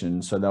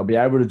situations, so they'll be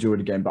able to do it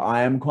again. But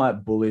I am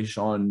quite bullish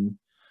on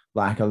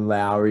like a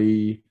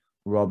Lowry,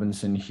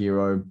 Robinson,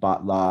 Hero,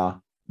 Butler,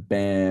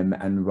 Bam,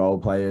 and role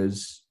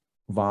players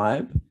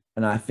vibe.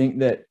 And I think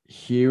that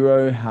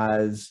Hero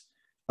has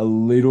a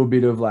little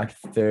bit of like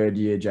third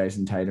year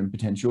Jason Tatum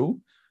potential.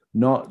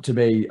 Not to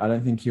be, I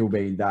don't think he'll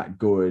be that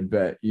good,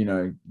 but you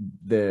know,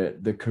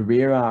 the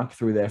career arc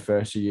through their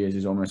first 2 years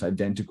is almost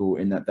identical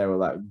in that they were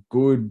like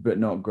good but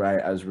not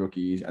great as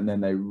rookies, and then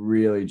they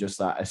really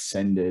just like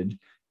ascended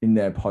in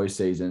their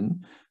postseason.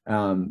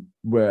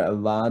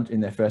 Were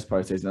in their first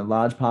postseason, a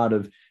large part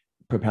of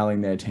propelling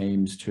their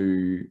teams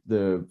to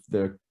the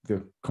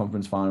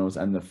conference finals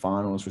and the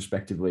finals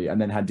respectively, and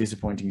then had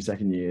disappointing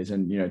second years.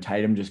 And you know,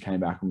 Tatum just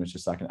came back and was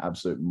just like an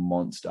absolute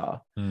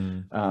monster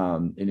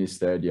in his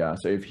third year.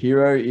 So if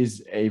Hero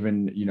is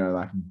even, you know,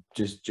 like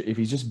if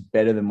he's just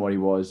better than what he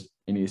was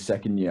in his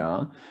second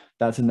year,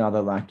 that's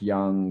another like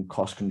young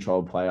cost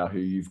control player who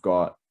you've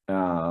got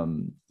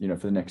you know,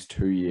 for the next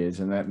 2 years,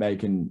 and that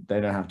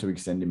they don't have to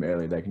extend him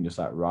early. They can just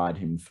like ride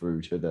him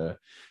through to the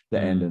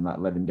end and like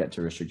let him get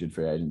to restricted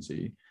free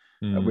agency,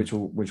 which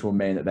will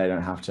mean that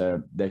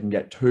they can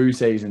get 2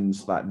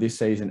 seasons, like this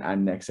season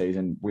and next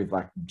season, with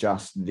like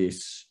just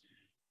this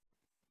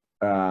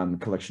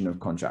collection of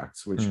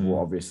contracts, which will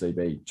obviously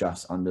be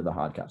just under the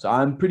hard cap. So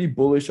I'm pretty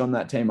bullish on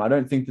that team. I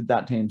don't think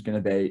that team's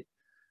going to beat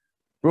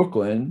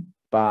Brooklyn,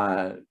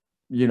 but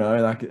you know,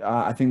 like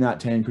I think that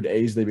team could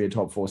easily be a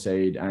top 4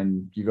 seed,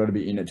 and you got to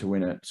be in it to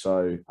win it.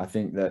 So I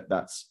think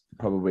that's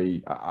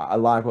probably, I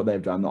like what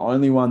they've done. The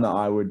only one that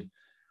I would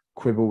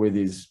quibble with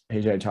is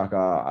PJ Tucker.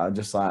 I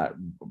just like,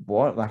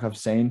 what? Like I've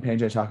seen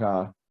PJ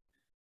Tucker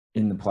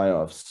in the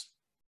playoffs,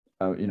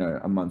 you know,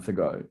 a month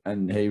ago,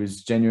 and he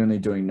was genuinely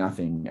doing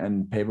nothing.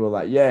 And people were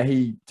like, yeah,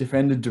 he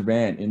defended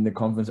Durant in the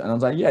conference. And I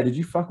was like, yeah, did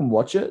you fucking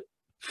watch it?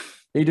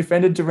 He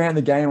defended Durant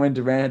the game when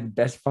Durant had the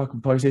best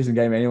fucking postseason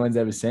game anyone's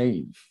ever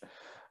seen.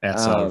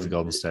 Outside of the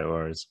Golden State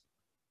Warriors.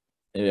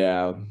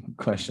 Yeah,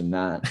 question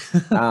that.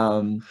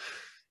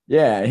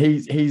 Yeah,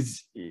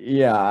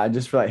 I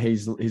just feel like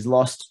he's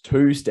lost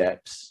 2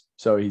 steps.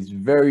 So he's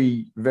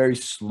very, very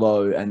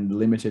slow and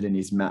limited in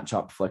his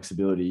matchup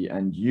flexibility.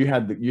 And you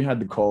had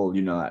the call,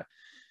 you know, like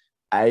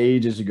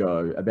ages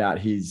ago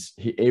about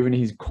even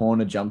his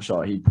corner jump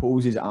shot. He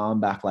pulls his arm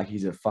back like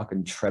he's a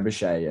fucking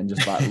trebuchet and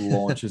just like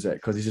launches it,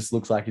 because he just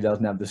looks like he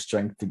doesn't have the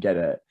strength to get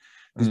it.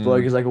 This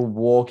bloke is like a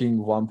walking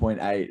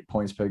 1.8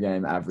 points per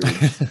game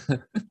average.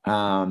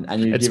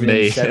 And you're giving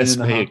him It's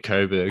me at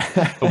Coburg,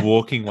 a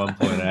walking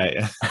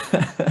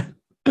 1.8.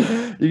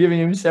 You're giving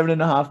him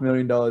 $7.5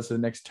 million for the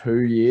next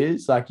 2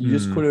 years. Like you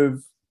just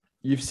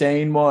you've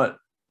seen what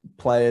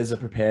players are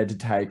prepared to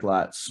take,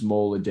 like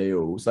smaller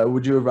deals. So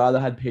would you have rather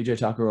had PJ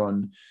Tucker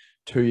on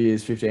 2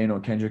 years 15 or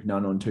Kendrick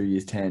Nunn on 2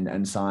 years 10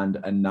 and signed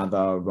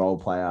another role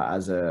player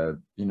as a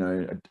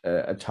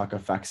Tucker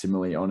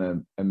facsimile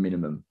on a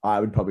minimum? I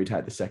would probably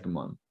take the second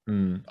one.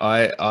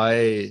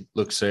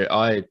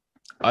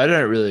 I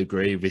don't really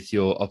agree with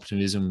your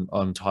optimism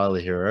on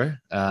Tyler Hero.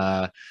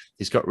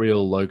 He's got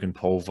real Logan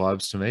Paul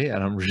vibes to me,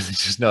 and I'm really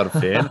just not a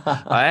fan.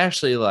 I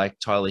actually like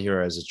Tyler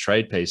Hero as a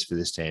trade piece for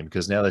this team,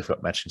 because now they've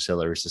got matching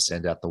salaries to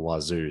send out the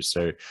wazoo.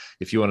 So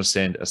if you want to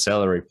send a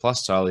salary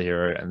plus Tyler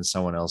Hero and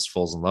someone else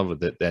falls in love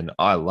with it, then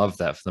I love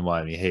that for the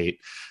Miami Heat.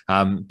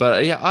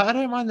 But yeah, I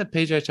don't mind the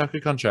PJ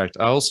Tucker contract.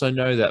 I also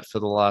know that for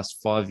the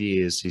last 5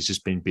 years, he's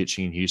just been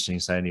bitching in Houston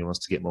saying he wants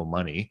to get more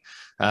money.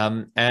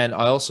 And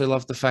I also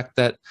love the fact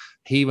that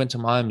he went to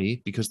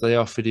Miami because they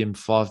offered him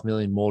 $5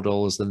 million more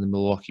than the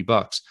Milwaukee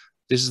Bucks.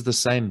 This is the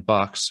same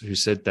Bucks who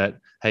said that,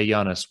 hey,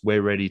 Giannis,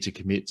 we're ready to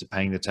commit to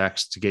paying the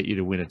tax to get you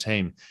to win a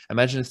team.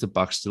 Imagine if the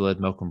Bucks still had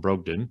Malcolm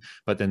Brogdon,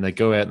 but then they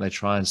go out and they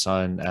try and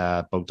sign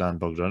Bogdan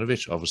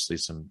Bogdanovic. Obviously,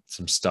 some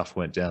stuff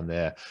went down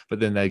there, but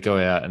then they go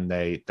out and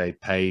they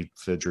pay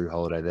for Drew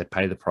Holiday. They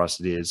pay the price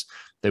it is.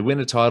 They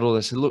win a title.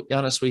 They said, look,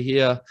 Giannis, we're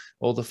here.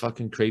 All the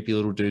fucking creepy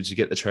little dudes who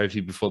get the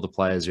trophy before the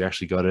players who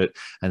actually got it.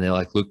 And they're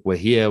like, look, we're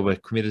here. We're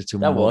committed to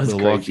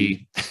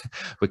Milwaukee.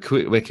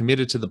 We're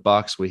committed to the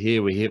Bucks. We're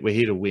here. We're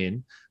here to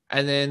win.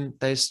 And then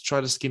they try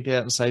to skimp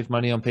out and save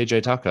money on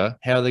PJ Tucker.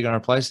 How are they going to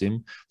replace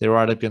him? They're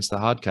right up against the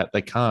hard cap.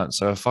 They can't.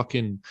 So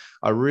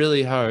I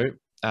really hope,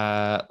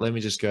 let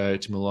me just go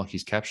to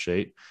Milwaukee's cap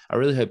sheet. I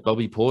really hope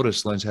Bobby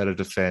Portis learns how to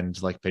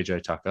defend like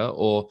PJ Tucker,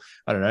 or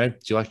I don't know, do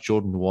you like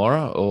Jordan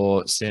Nwora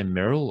or Sam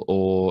Merrill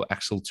or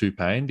Axel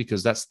Toupane?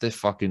 Because that's their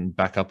fucking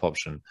backup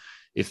option.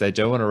 If they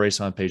don't want to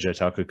re-sign PJ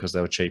Tucker because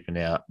they were cheaping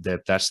out,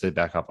 that's their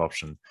backup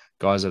option.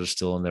 Guys that are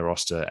still on their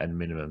roster and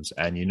minimums,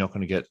 and you're not going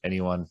to get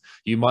anyone.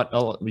 You might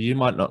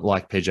not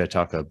like PJ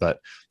Tucker, but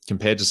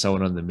compared to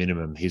someone on the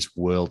minimum, he's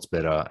worlds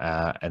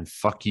better. And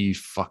fuck you,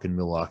 fucking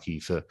Milwaukee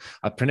for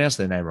I pronounce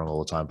their name wrong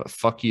all the time, but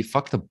fuck you,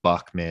 fuck the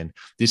Buck, man.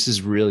 This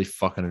is really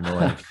fucking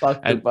annoying.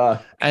 Fuck the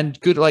Buck. And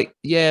good, like,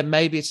 yeah,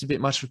 maybe it's a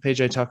bit much for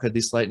PJ Tucker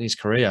this late in his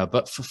career,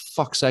 but for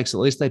fuck's sakes, at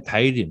least they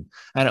paid him,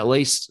 and at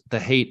least the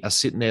Heat are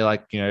sitting there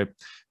like,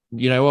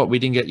 you know what? We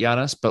didn't get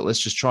Giannis, but let's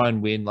just try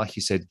and win. Like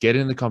you said, get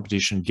in the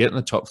competition, get in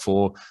the top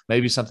four.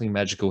 Maybe something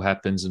magical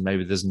happens and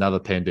maybe there's another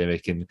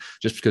pandemic. And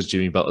just because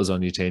Jimmy Butler's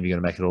on your team, you're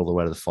going to make it all the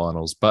way to the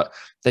finals. But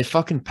they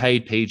fucking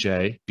paid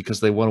PJ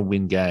because they want to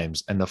win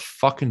games, and the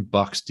fucking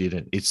Bucks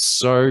didn't. It's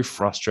so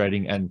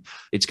frustrating, and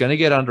it's going to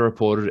get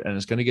underreported and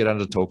it's going to get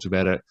under talked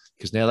about it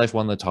because now they've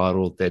won the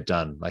title. They're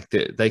done. Like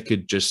they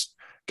could just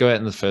go out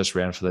in the first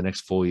round for the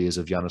next 4 years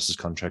of Giannis's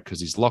contract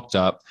because he's locked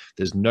up.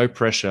 There's no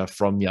pressure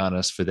from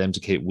Giannis for them to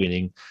keep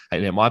winning.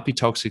 And it might be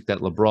toxic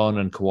that LeBron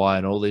and Kawhi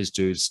and all these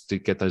dudes to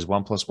get those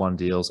 1+1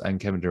 deals and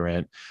Kevin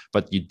Durant,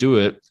 but you do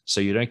it so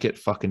you don't get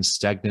fucking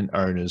stagnant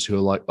owners who are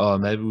like, oh,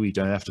 maybe we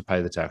don't have to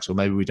pay the tax, or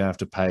maybe we don't have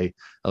to pay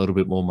a little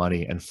bit more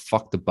money. And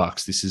fuck the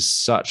Bucks. This is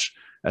such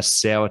a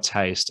sour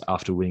taste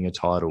after winning a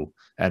title.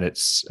 And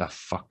it's,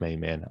 fuck me,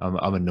 man.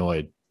 I'm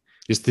annoyed.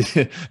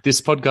 This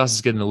podcast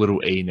is getting a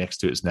little E next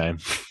to its name.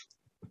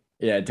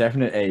 Yeah,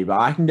 definite E, but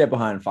I can get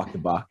behind fuck the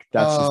Buck.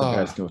 That's just a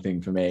personal thing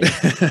for me.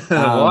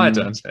 Why,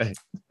 Dante?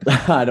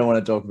 I don't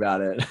want to talk about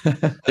it.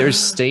 There's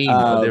steam.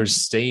 There's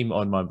steam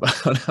on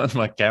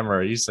my camera.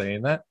 Are you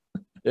seeing that?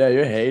 Yeah,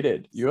 you're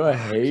hated. You're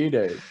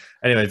hated.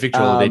 Anyway, Victor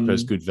Oladipo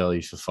is good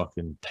value for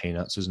fucking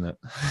peanuts, isn't it?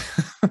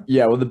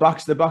 Yeah, well, the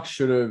Bucks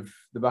should have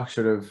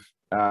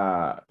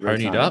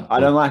ponied up. I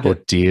don't like or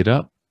it. Deered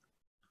up.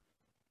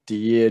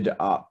 Deered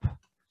up.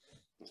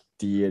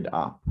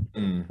 Well,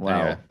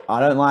 anyway. I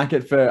don't like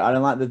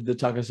the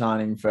Tucker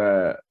signing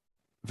for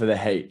the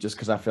Heat just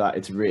because I feel like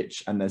it's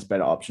rich and there's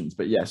better options.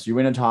 But yes, you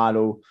win a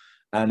title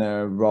and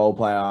a role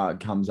player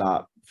comes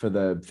up for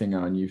the thing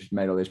and you've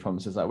made all these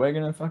promises like we're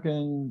gonna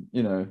fucking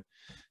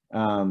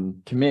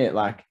commit.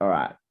 Like, all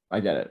right, I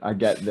get it. I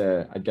get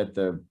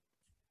the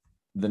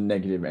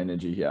negative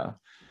energy here.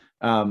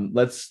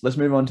 Let's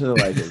move on to the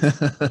Lakers.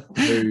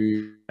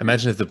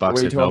 Imagine if the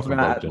Bucks had Malcolm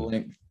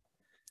Brogdon.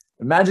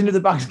 Imagine if the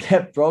Bucks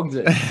kept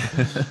Brogdon.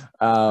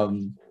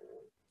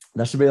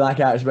 That should be like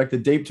the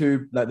Deep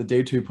Two, like the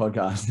D2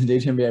 podcast, the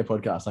D2 NBA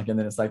podcast. Like, and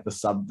then it's like the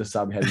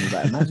subheading is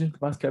like, imagine if the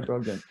Bucks kept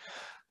Brogdon.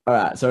 All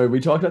right, so we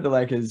talked about the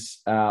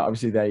Lakers.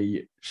 Obviously,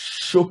 they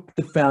shook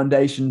the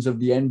foundations of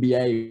the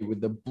NBA with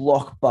the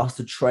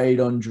blockbuster trade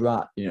on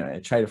Drat.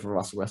 A trader for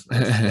Russell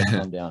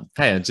Westbrook. Down.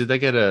 Hey, did they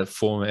get a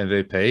former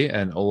MVP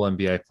and All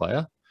NBA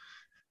player?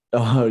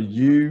 Oh,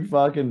 you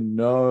fucking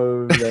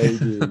know they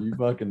did. You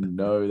fucking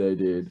know they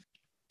did.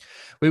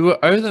 We were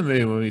over the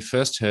moon when we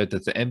first heard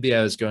that the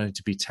NBA was going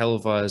to be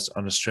televised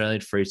on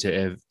Australian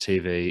free-to-air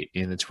TV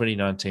in the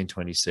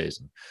 2019-20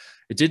 season.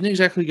 It didn't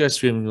exactly go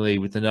swimmingly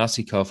with the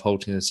nasty cough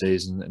halting the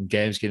season and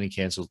games getting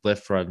cancelled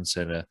left, right, and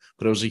centre,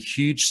 but it was a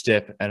huge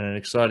step and an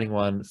exciting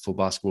one for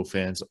basketball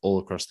fans all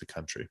across the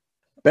country.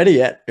 Better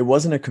yet, it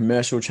wasn't a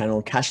commercial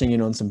channel cashing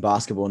in on some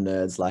basketball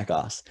nerds like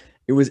us.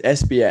 It was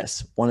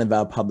SBS, one of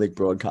our public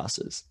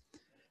broadcasters.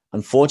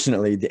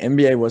 Unfortunately, the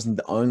NBA wasn't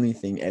the only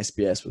thing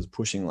SBS was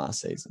pushing last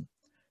season.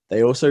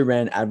 They also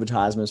ran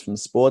advertisements from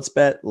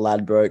Sportsbet,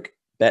 Ladbrokes,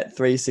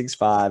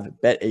 Bet365,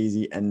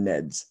 BetEasy, and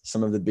Neds,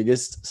 some of the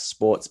biggest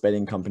sports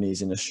betting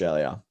companies in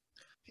Australia.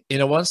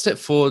 In a one-step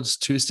forwards,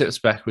 two steps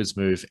backwards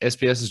move,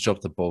 SBS has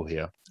dropped the ball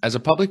here. As a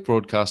public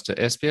broadcaster,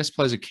 SBS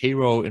plays a key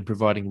role in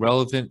providing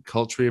relevant,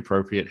 culturally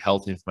appropriate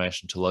health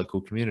information to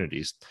local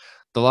communities.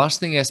 The last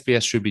thing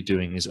SBS should be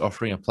doing is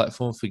offering a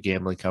platform for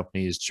gambling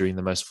companies during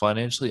the most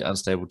financially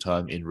unstable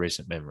time in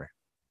recent memory.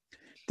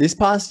 This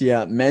past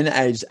year, men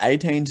aged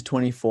 18 to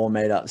 24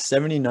 made up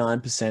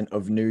 79%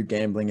 of new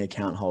gambling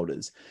account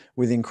holders,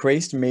 with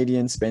increased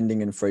median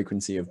spending and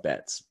frequency of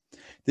bets.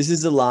 This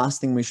is the last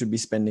thing we should be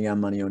spending our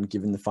money on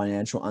given the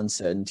financial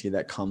uncertainty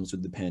that comes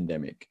with the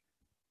pandemic.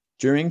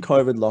 During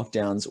COVID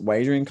lockdowns,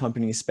 wagering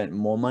companies spent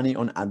more money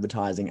on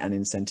advertising and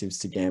incentives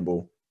to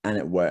gamble, and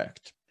it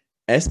worked.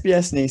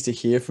 SBS needs to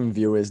hear from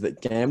viewers that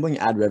gambling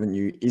ad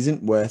revenue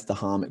isn't worth the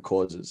harm it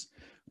causes.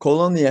 Call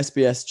on the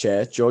SBS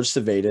chair, George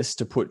Savitas,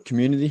 to put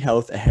community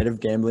health ahead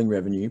of gambling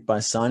revenue by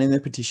signing the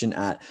petition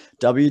at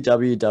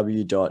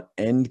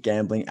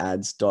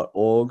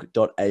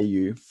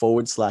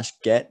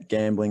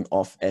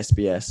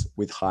www.endgamblingads.org.au/get-gambling-off-SBS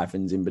with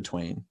hyphens in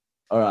between.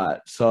 All right.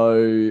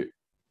 So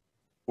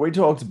we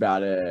talked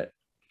about it.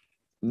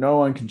 No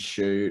one can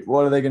shoot.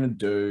 What are they going to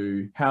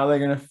do? How are they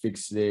going to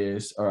fix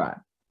this? All right.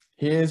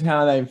 Here's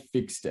how they've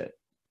fixed it.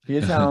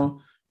 Here's how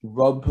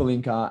Rob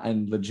Pelinka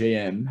and the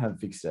GM have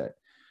fixed it.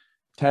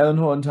 Taylor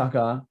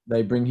Horton-Tucker,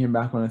 they bring him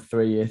back on a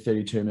 3-year,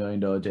 $32 million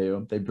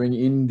deal. They bring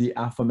in the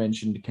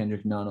aforementioned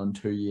Kendrick Nunn on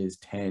 2 years,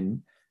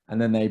 10.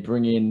 And then they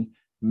bring in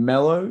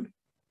Melo,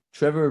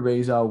 Trevor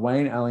Ariza,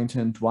 Wayne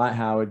Ellington, Dwight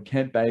Howard,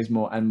 Kent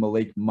Bazemore, and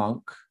Malik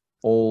Monk,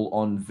 all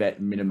on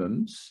vet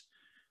minimums.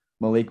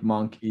 Malik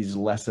Monk is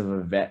less of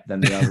a vet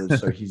than the others,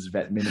 so his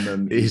vet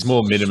minimum He's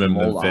more minimum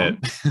smaller. than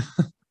vet.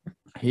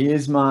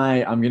 Here's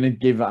my. I'm gonna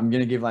give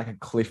like a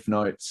Cliff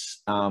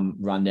Notes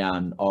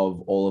rundown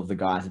of all of the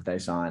guys that they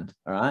signed.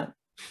 All right.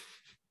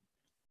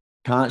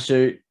 Can't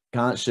shoot.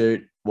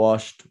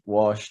 Washed.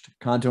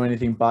 Can't do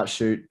anything but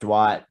shoot.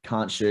 Dwight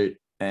can't shoot.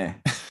 Yeah.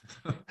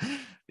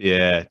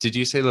 Did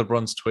you see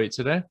LeBron's tweet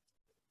today?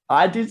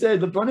 I did say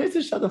LeBron needs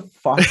to shut the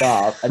fuck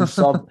up and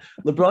stop.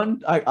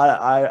 LeBron,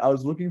 I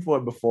was looking for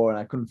it before and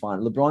I couldn't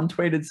find it. LeBron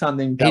tweeted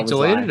something that He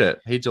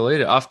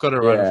deleted it. I've got it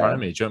right in front of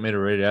me. Do you want me to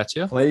read it out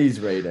to you?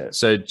 Please read it.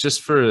 So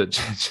just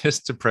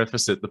to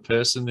preface it, the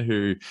person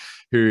who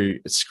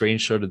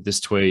screenshotted this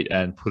tweet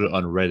and put it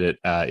on Reddit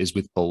is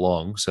with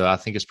Belong. So I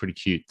think it's pretty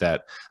cute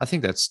that I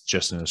think that's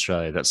just in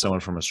Australia, that someone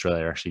from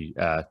Australia actually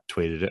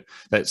tweeted it,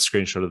 that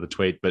screenshot of the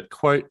tweet. But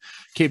quote,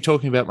 keep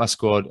talking about my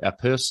squad, our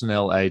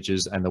personnel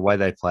ages and the way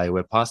they play.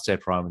 We're past our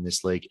prime in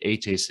this league,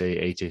 etc.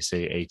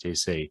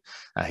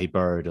 He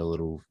borrowed a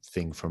little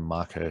thing from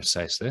Marco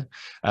Sace there.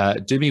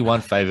 Do me one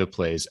favor,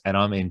 please. And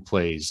I mean,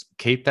 please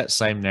keep that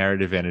same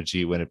narrative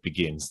energy when it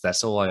begins.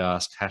 That's all I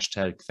ask. #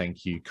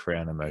 thank you,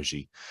 crown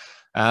emoji.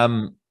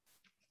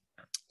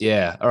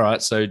 Yeah. All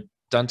right. So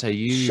Dante,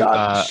 you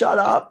shut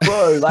up,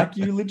 bro. Like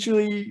you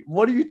literally,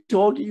 what are you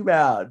talking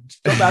about?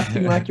 Stop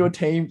acting like your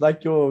team,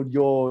 like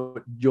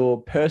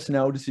your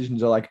personnel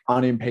decisions are like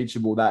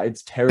unimpeachable, that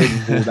it's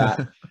terrible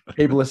that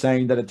people are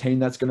saying that a team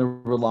that's going to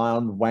rely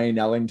on Wayne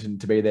Ellington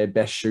to be their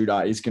best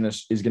shooter is going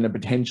to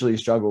potentially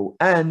struggle.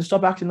 And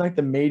stop acting like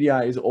the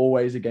media is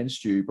always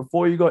against you.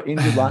 Before you got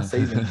injured last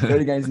season,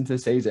 30 games into the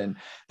season,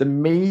 the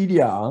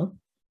media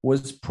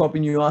was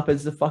propping you up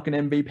as the fucking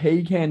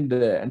MVP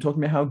candidate and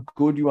talking about how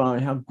good you are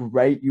and how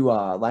great you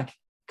are. Like,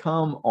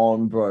 come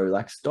on, bro.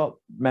 Like, stop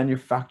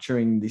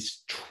manufacturing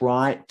this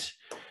trite,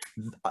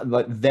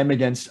 like, them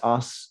against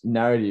us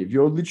narrative.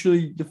 You're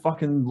literally the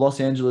fucking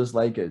Los Angeles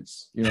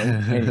Lakers, you know?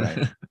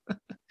 Anyway,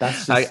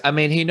 that's just... I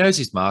mean, he knows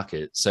his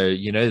market. So,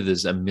 you know,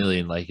 there's a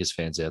million Lakers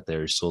fans out there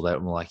who saw that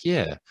and were like,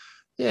 yeah,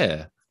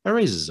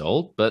 Ariza's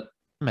old, but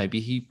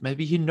maybe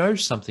he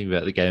knows something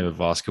about the game of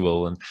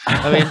basketball. And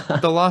I mean,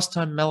 the last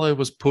time Melo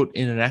was put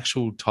in an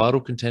actual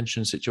title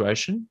contention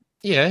situation,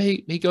 yeah,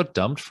 he got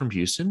dumped from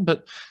Houston,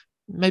 but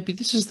maybe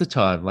this is the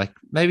time. Like,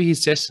 maybe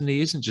his destiny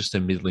isn't just a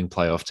middling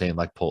playoff team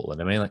like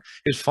Portland. I mean, like,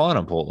 he was fine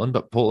on Portland,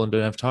 but Portland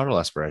don't have title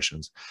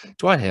aspirations.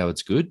 Dwight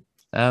Howard's good.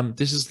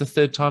 This is the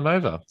third time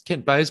over.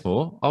 Kent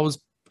Bazemore, I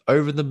was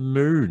over the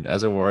moon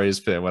as a Warriors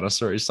fan when I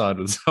saw he signed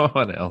with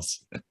someone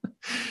else.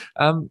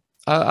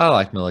 I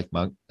like Malik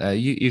Monk.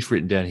 You've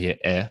written down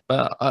here,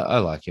 but I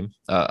like him.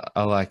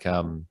 I like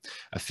a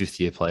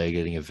fifth-year player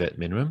getting a vet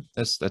minimum.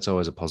 That's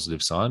always a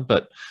positive sign.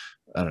 But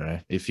I don't know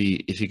if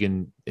he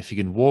can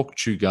walk,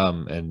 chew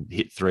gum, and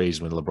hit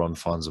threes when LeBron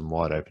finds them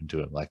wide open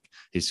to him. Like,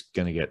 he's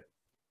going to get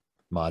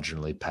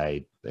marginally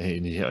paid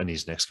in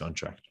his next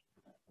contract.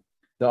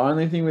 The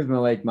only thing with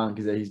Malik Monk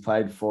is that he's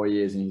played 4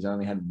 years and he's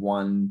only had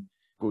one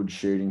good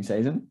shooting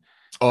season.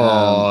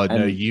 Oh,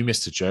 no, you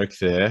missed a joke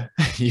there.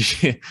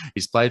 He's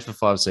played for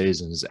 5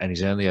 seasons and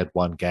he's only had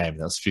one game.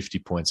 That was 50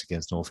 points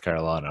against North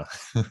Carolina.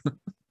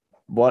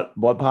 What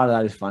part of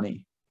that is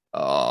funny?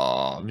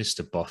 Oh,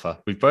 Mr. Boffer.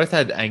 We both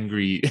had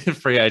angry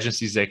free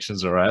agency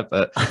sections, all right,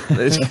 but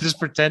let's just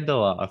pretend to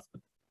laugh.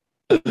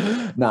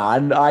 No,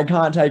 I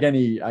can't take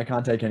any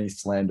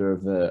slander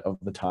of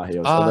the Tar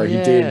Heels. Oh, although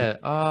he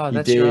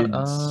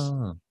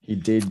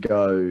did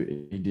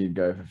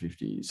go for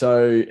 50.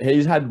 So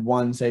he's had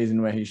one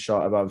season where he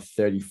shot above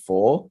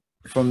 34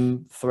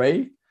 from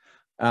 3.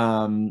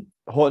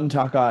 Horton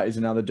Tucker is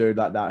another dude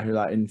like that who,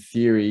 like, in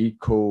theory,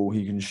 cool,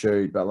 he can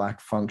shoot, but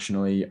like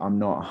functionally, I'm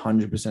not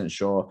 100%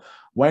 sure.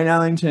 Wayne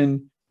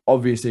Ellington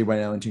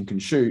can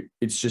shoot.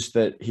 It's just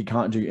that he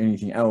can't do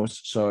anything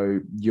else. So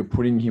you're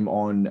putting him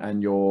on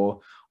and you're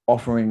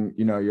offering,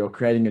 you're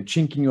creating a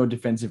chink in your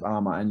defensive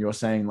armor, and you're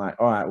saying like,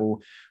 all right, well,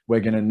 we're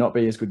going to not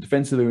be as good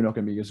defensively. We're not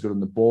going to be as good on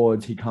the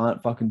boards. He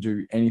can't fucking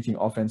do anything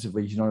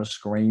offensively. He's not a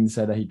screen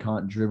setter. He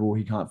can't dribble.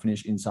 He can't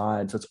finish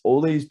inside. So it's all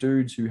these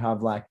dudes who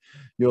have like,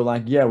 you're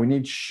like, yeah, we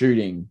need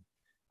shooting.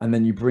 And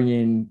then you bring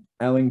in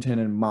Ellington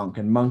and Monk.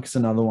 And Monk's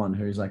another one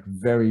who's like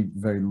very,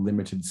 very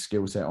limited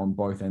skill set on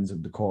both ends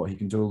of the court. He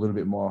can do a little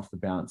bit more off the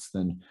bounce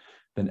than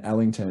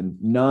Ellington.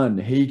 None.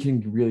 He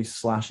can really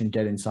slash and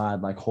get inside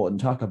like Horton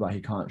Tucker, but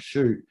he can't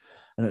shoot.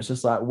 And it's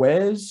just like,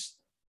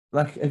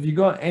 have you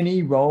got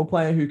any role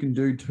player who can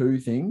do two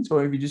things?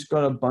 Or have you just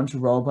got a bunch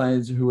of role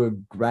players who are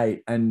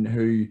great and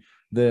who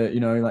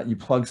you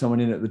plug someone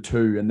in at the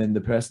 2, and then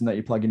the person that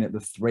you plug in at the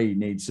 3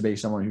 needs to be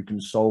someone who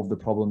can solve the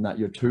problem that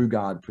your 2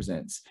 guard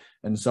presents,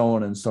 and so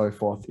on and so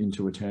forth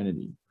into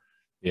eternity.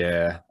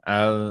 Yeah.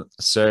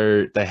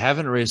 So they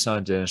haven't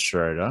re-signed Dennis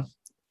Schroeder.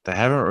 They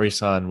haven't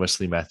re-signed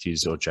Wesley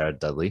Matthews or Jared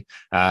Dudley.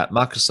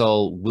 Marc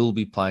Gasol will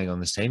be playing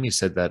on this team. He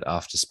said that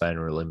after Spain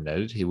were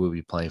eliminated, he will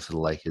be playing for the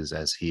Lakers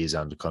as he is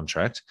under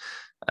contract.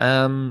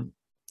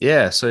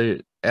 So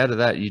out of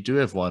that, you do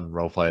have one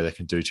role player that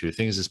can do two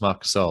things. Is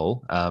Marc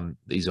Gasol.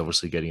 He's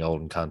obviously getting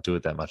old and can't do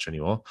it that much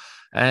anymore.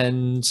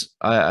 And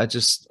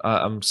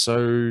I'm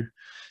so...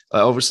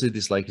 obviously,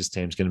 this Lakers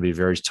team is going to be a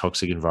very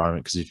toxic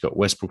environment because you've got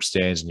Westbrook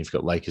stands and you've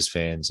got Lakers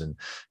fans. And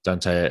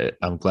Dante,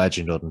 I'm glad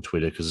you're not on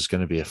Twitter because it's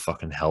going to be a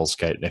fucking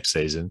hellscape next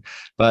season.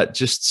 But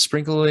just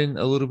sprinkle in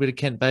a little bit of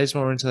Kent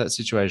Bazemore into that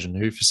situation,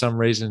 who for some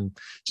reason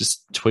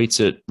just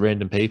tweets at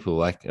random people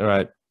like, all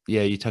right,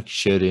 yeah, you tuck your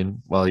shirt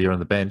in while you're on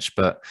the bench,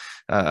 but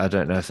I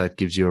don't know if that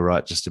gives you a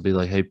right just to be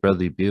like, hey,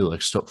 Bradley Beal,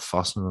 like stop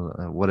fussing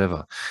or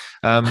whatever.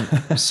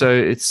 So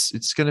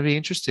it's going to be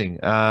interesting.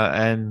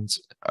 And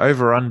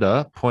over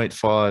under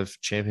 0.5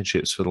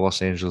 championships for the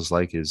Los Angeles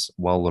Lakers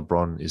while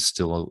LeBron is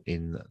still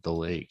in the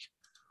league.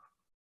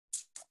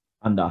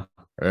 Under.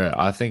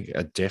 I think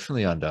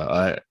definitely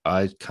under.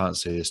 I can't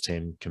see this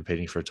team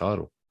competing for a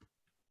title.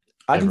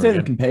 I can say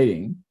they're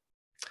competing.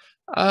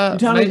 You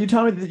tell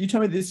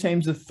me this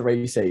team's a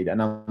 3 seed,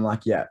 and I'm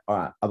like, yeah, all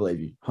right, I believe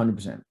you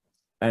 100%.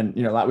 And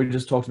like we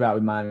just talked about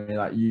with Miami,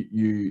 like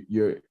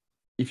you're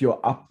if you're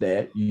up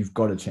there, you've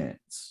got a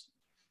chance,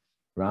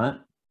 right?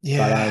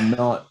 Yeah.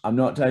 But I'm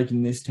not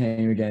taking this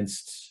team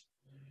against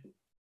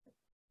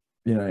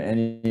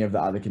any of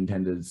the other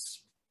contenders.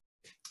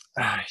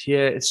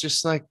 Yeah, it's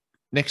just like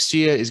next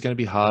year is going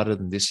to be harder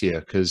than this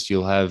year because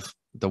you'll have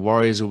the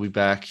Warriors will be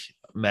back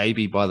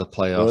maybe by the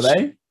playoffs. Will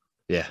they?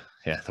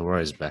 Yeah, the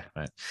Warriors are back,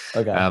 mate.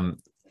 Okay.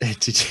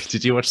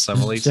 Did you watch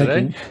Summer League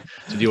today?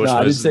 Did you watch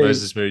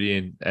Moses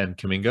Moody and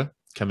Kuminga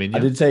come in? I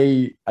did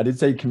say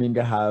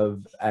Kuminga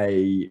have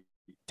a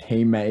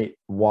teammate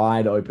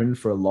wide open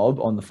for a lob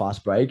on the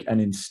fast break,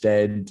 and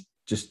instead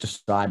just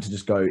decide to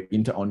just go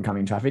into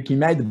oncoming traffic. He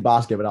made the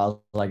basket, but I was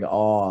like,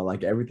 oh,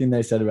 like everything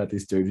they said about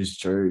this dude is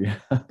true.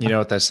 You know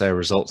what they say: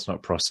 results,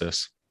 not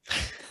process.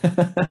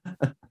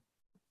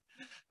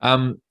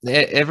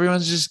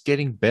 Everyone's just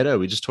getting better.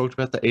 We just talked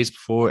about the East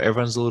before.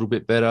 Everyone's a little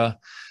bit better.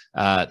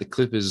 The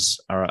Clippers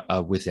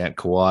are without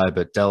Kawhi,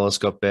 but Dallas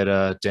got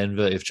better.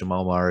 Denver, if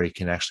Jamal Murray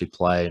can actually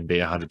play and be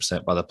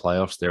 100% by the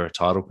playoffs, they're a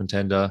title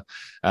contender.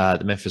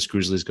 The Memphis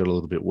Grizzlies got a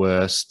little bit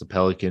worse. The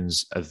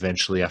Pelicans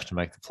eventually have to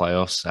make the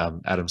playoffs.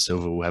 Adam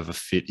Silver will have a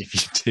fit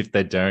if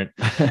they don't.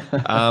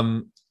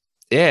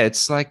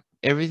 It's like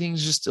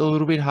everything's just a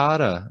little bit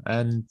harder,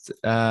 and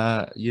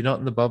you're not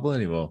in the bubble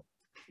anymore.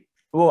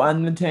 Well,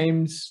 and the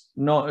team's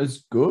not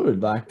as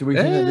good. Like, do we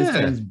think that this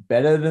team's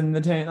better than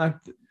the team? Like,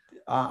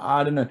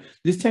 I don't know.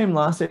 This team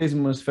last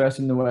season was first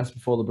in the West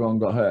before LeBron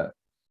got hurt.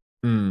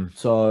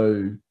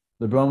 So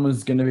LeBron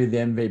was going to be the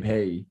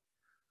MVP.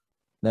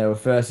 They were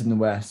first in the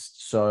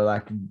West. So,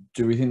 like,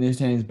 do we think this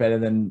team's better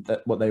than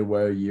what they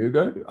were a year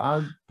ago?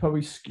 I'd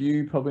probably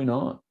skew, probably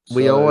not. So,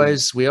 we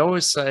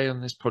always say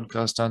on this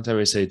podcast, Dante,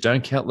 we say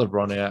don't count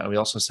LeBron out, and we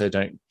also say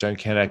don't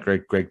count out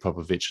Greg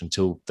Popovich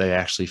until they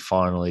actually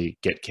finally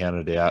get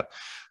counted out.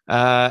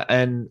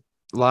 And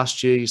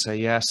last year you say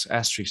yes,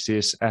 asterisk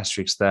this,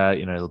 asterisk that.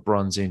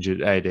 LeBron's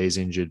injured, AD's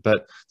injured,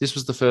 but this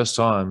was the first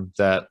time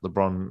that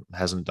LeBron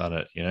hasn't done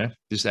it.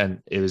 And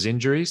it was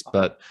injuries,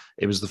 but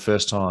it was the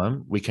first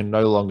time. We can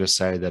no longer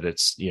say that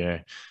it's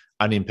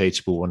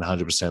unimpeachable 100%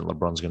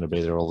 LeBron's going to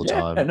be there all the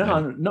time. No,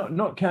 I'm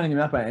not counting him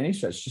out by any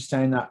stretch. Just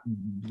saying that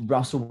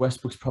Russell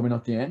Westbrook's probably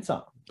not the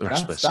answer.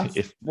 That's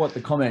what the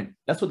comment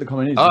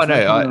is. Oh,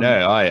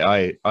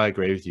 I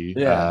agree with you.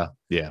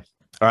 Yeah.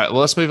 All right,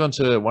 well, let's move on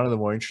to one of the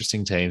more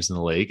interesting teams in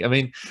the league. I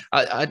mean,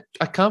 I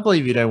can't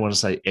believe you don't want to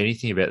say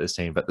anything about this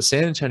team, but the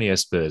San Antonio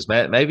Spurs,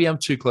 maybe I'm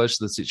too close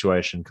to the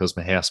situation because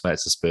my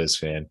housemate's a Spurs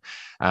fan.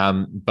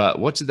 But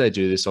what did they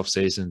do this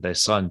offseason? They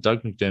signed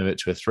Doug McDermott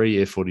to a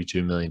 3-year,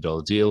 $42 million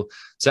deal.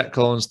 Zach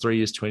Collins, 3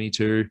 years,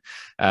 22.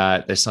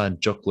 They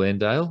signed Jock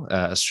Landale,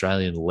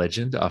 Australian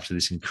legend, after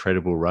this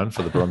incredible run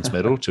for the bronze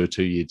medal to a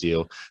 2-year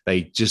deal.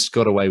 They just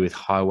got away with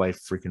highway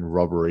freaking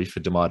robbery for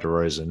DeMar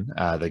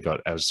DeRozan. They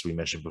got, as we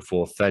mentioned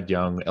before, Thad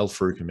Young, El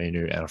Farouk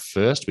Aminu, and a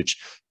first, which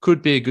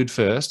could be a good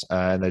first.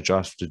 And they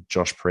drafted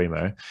Josh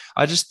Primo.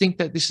 I just think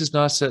that this is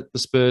nice that the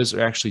Spurs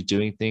are actually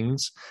doing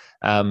things.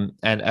 And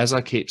as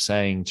I keep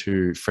saying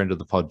to friend of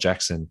the pod,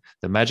 Jackson,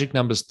 the magic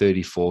number's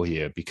 34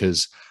 here,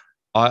 because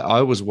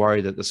I was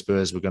worried that the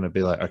Spurs were going to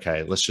be like,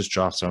 okay, let's just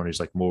draft someone who's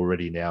like more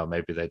ready now.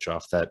 Maybe they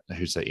draft that,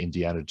 who's that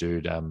Indiana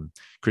dude,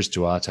 Chris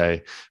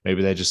Duarte.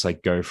 Maybe they just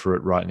like go for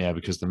it right now,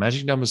 because the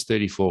magic number is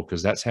 34,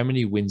 because that's how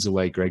many wins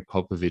away Greg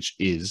Popovich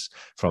is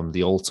from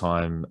the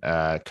all-time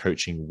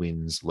coaching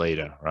wins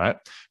leader, right?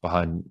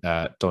 Behind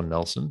Don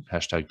Nelson,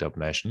 hashtag Dub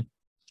Nation.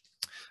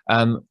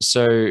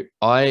 So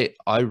I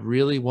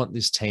really want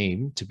this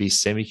team to be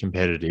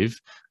semi-competitive,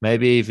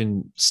 maybe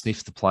even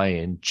sniff the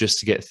play-in just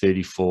to get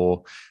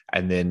 34.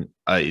 And then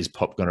is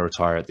Pop going to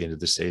retire at the end of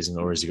the season,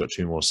 or has he got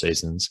 2 more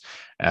seasons?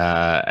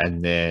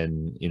 And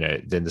then,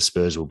 then the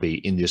Spurs will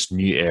be in this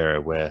new era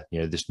where,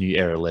 this new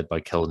era led by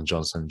Keldon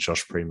Johnson,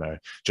 Josh Primo.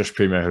 Josh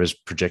Primo was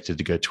projected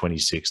to go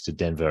 26 to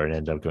Denver and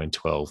end up going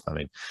 12. I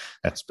mean,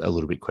 that's a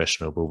little bit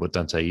questionable, but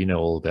Dante, you know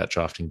all about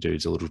drafting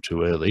dudes a little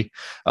too early.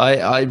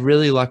 I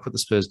really like what the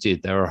Spurs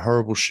did. They were a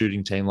horrible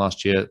shooting team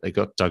last year. They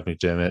got Doug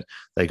McDermott.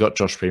 They got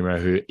Josh Primo,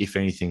 who, if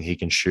anything, he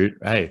can shoot.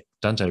 Hey,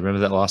 Dante, remember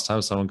that last time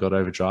someone got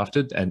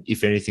overdrafted, and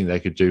if anything they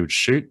could do was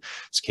shoot?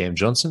 It's Cam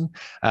Johnson.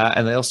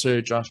 And they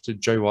also drafted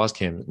Joe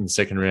Wiseman in the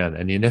second round,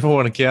 and you never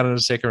want to count on a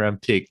second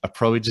round pick. I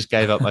probably just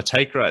gave up my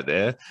take right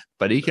there,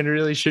 but he can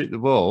really shoot the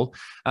ball.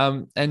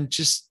 And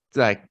just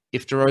like,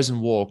 if DeRozan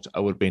walked, I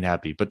would have been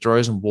happy. But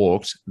DeRozan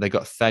walked. They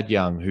got Thad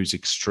Young, who's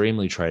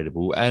extremely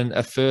tradable, and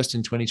a first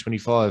in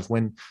 2025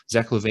 when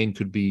Zach LaVine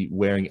could be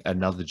wearing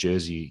another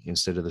jersey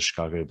instead of the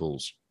Chicago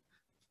Bulls.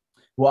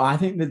 Well, I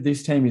think that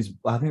this team is.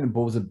 I think the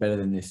Bulls are better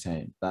than this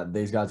team. That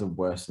these guys are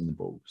worse than the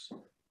Bulls.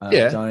 I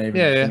don't even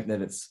think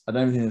that it's. I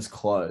don't even think it's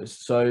close.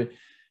 So,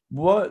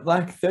 what,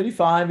 like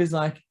 35 is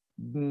like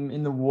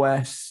in the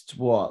West?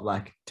 What,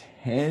 like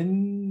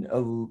 10?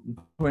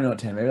 Probably not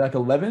 10. Maybe like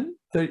 11.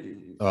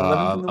 30,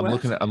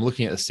 11 I'm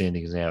looking at the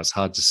standings now. It's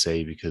hard to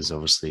see because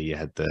obviously you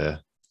had the.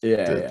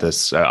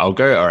 This. I'll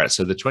go. All right.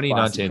 So the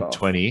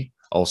 2019-20.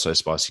 Also,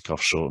 spicy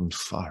cough shortened,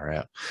 far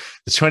out.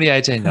 The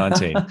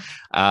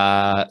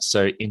 2018-19.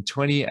 So in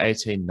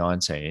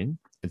 2018-19,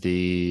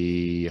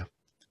 the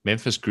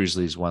Memphis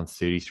Grizzlies won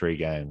 33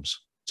 games,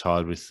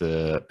 tied with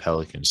the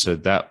Pelicans. So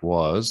that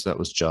was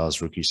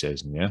Ja's rookie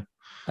season, yeah.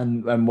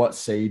 And what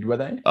seed were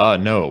they? Oh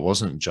no, it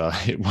wasn't Ja.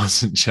 It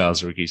wasn't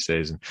Ja's rookie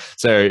season.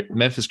 So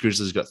Memphis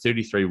Grizzlies got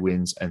 33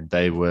 wins, and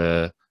they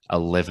were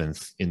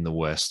 11th in the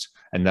West,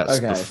 and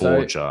that's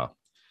before Ja.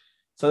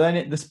 So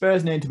then the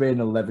Spurs need to be an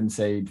 11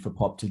 seed for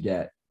Pop to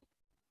get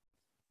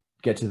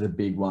to the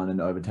big one and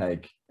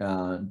overtake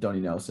Donnie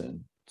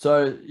Nelson.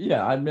 So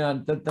yeah, I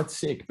mean that's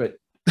sick. But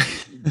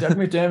Doug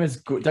McDermott's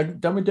good. Doug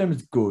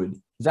McDermott's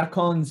good. Zach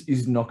Collins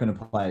is not going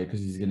to play because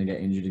he's going to get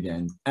injured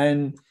again.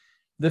 And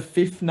the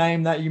fifth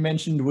name that you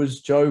mentioned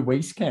was Joe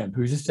Wieskamp,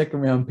 who's a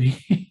second round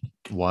pick.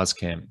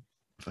 Wieskamp,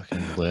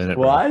 fucking learn it.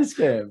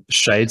 Wieskamp.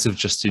 Shades of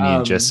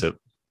Justinian Jessup.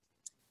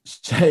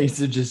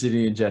 Shades of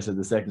Justinian Jessup,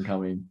 the second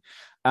coming.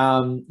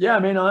 Yeah, I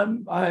mean,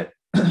 I'm.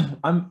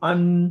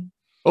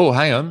 Oh,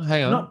 hang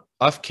on.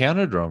 I've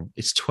counted wrong.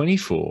 It's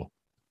 24.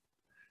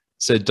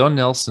 So Don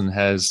Nelson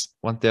has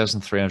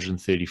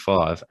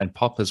 1,335 and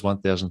Pop has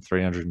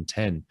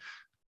 1,310.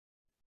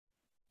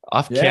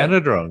 I've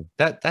counted wrong.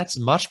 That's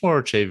much more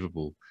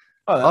achievable.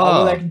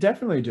 Well, they can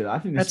definitely do that. I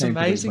think that's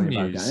amazing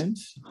news.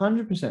 Games,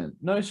 100%,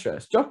 no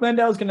stress. Jock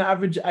Landale's going to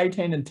average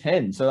 18 and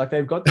 10, so like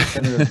they've got the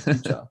center of the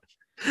future.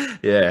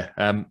 Yeah,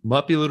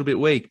 might be a little bit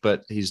weak,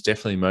 but he's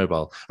definitely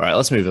mobile. All right,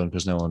 let's move on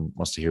because no one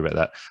wants to hear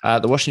about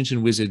that. The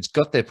Washington Wizards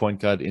got their point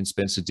guard in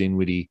Spencer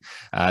Dinwiddie.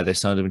 They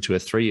signed him to a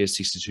 3-year,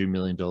 $62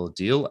 million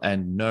deal.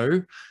 And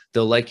no,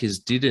 the Lakers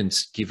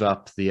didn't give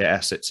up the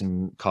assets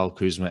in Kyle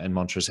Kuzma and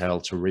Montrezl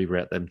Harrell to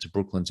reroute them to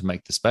Brooklyn to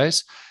make the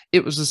space.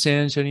 It was the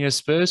San Antonio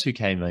Spurs who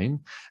came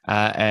in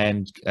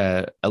and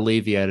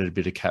alleviated a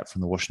bit of cap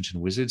from the Washington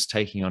Wizards,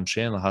 taking on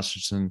Chandler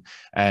Hutchinson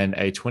and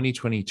a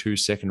 2022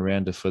 second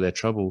rounder for their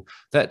trouble.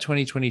 That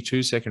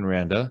 2022 second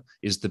rounder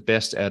is the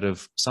best out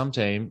of some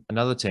team,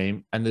 another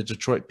team, and the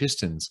Detroit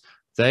Pistons.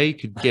 They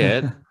could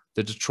get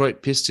the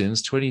Detroit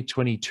Pistons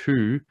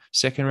 2022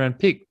 second round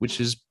pick,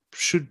 which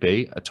should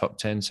be a top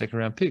 10 second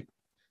round pick.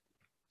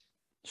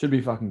 Should be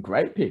a fucking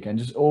great pick, and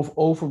just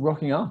all for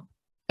rocking up.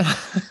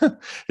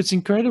 It's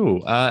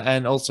incredible.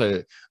 And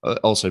also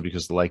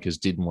because the Lakers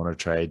didn't want to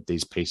trade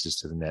these pieces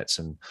to the Nets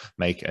and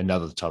make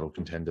another title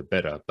contender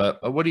better.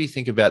 But what do you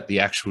think about the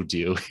actual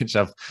deal, which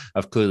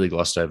I've clearly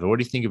glossed over? What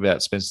do you think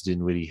about Spencer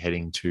Dinwiddie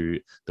heading to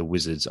the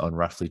Wizards on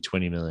roughly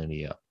 $20 million a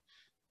year?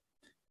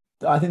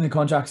 I think the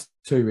contract's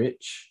too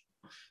rich.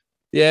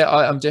 Yeah,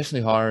 I'm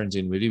definitely higher in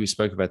Dinwiddie. We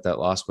spoke about that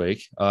last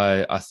week.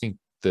 I think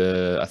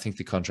I think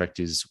the contract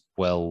is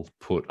well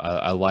put.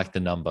 I like the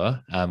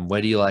number.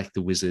 Where do you like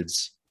the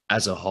Wizards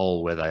as a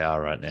whole, where they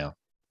are right now?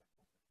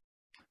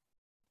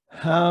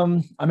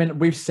 I mean,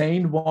 we've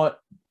seen what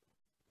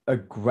a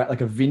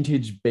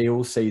vintage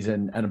Beal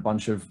season and a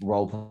bunch of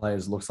role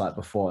players looks like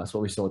before. That's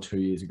what we saw 2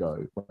 years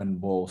ago when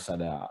Wall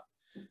sat out,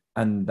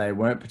 and they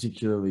weren't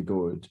particularly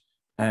good.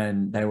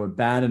 And they were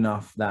bad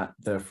enough that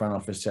the front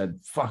office said,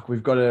 "Fuck,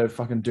 we've got to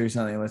fucking do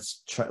something.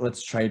 Let's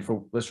trade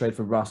for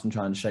Russ and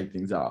try and shake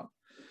things up."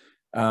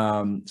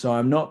 So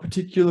I'm not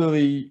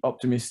particularly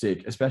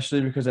optimistic,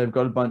 especially because they've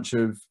got a bunch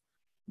of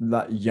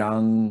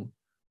young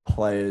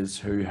players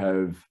who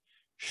have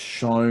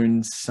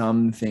shown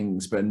some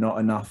things, but not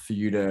enough for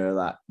you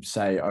to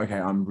say,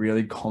 okay, I'm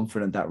really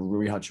confident that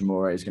Rui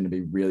Hachimura is going to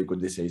be really good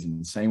this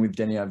season. Same with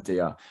Denny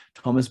Avdia.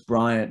 Thomas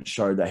Bryant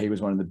showed that he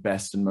was one of the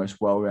best and most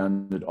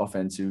well-rounded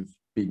offensive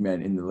big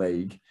men in the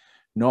league.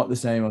 Not the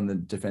same on the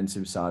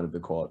defensive side of the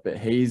court, but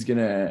he's going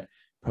to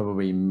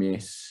probably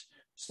miss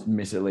at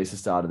least the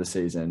start of the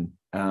season,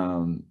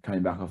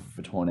 coming back off of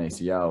a torn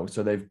ACL.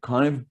 So they've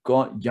kind of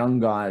got young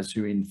guys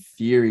who in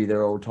theory,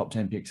 they're all top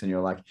 10 picks, and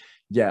you're like,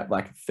 yeah,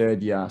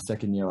 third year,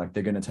 second year,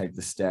 they're going to take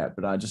the step,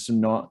 but I just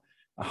am not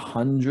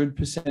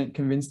 100%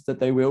 convinced that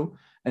they will.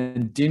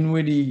 And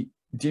Dinwiddie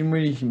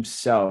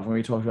himself, when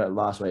we talked about it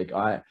last week,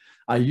 I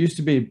used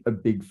to be a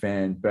big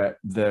fan, but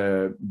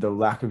the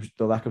lack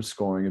of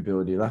scoring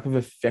ability, lack of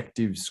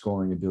effective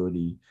scoring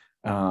ability,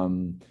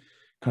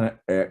 kind of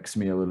irks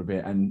me a little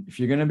bit. And if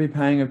you're going to be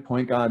paying a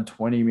point guard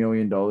 $20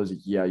 million a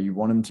year, you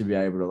want him to be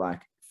able to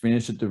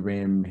finish at the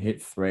rim,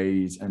 hit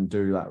threes, and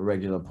do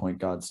regular point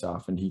guard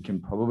stuff. And he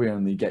can probably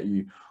only get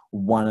you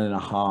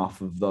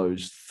 1.5 of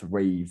those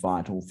 3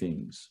 vital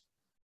things.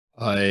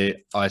 I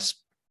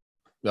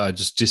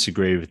just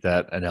disagree with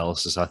that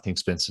analysis. I think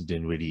Spencer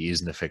Dinwiddie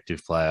is an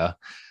effective player.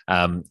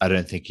 I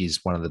don't think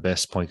he's one of the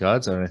best point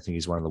guards. I don't think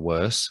he's one of the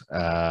worst.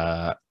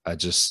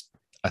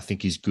 I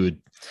think he's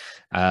good.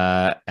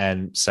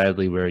 And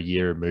sadly, we're a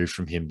year removed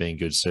from him being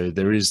good. So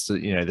there is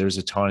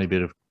a tiny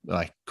bit of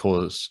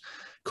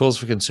cause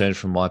for concern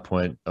from my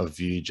point of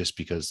view, just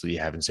because you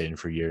haven't seen him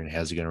for a year, and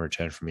how's he going to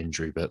return from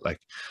injury? But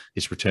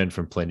he's returned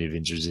from plenty of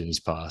injuries in his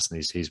past, and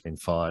he's been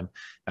fine.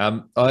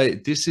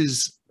 This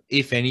is,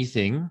 if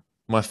anything,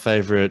 my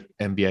favorite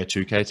NBA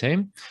 2K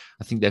team.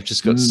 I think they've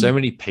just got so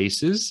many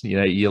pieces.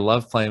 You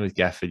love playing with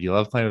Gafford, you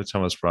love playing with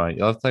Thomas Bryant,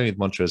 you love playing with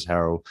Montrezl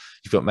Harrell.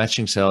 You've got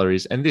matching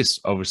salaries, and this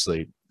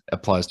obviously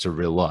applies to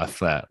real life.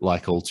 That,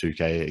 like all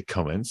 2K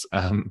comments,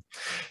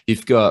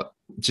 you've got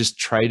just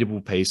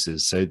tradable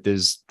pieces. So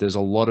there's a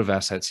lot of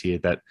assets here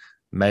that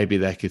maybe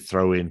they could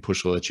throw in,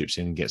 push all their chips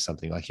in, and get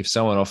something. If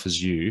someone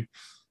offers you,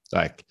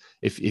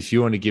 if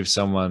you want to give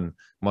someone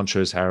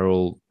Montrezl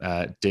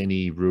Harrell,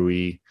 Denny,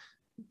 Rui,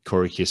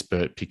 Corey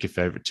Kispert, pick your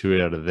favorite 2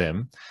 out of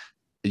them,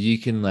 you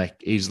can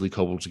easily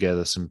cobble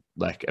together some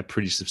a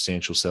pretty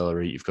substantial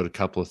salary. You've got a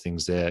couple of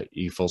things there.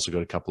 You've also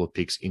got a couple of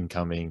picks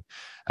incoming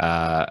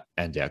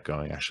and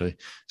outgoing, actually.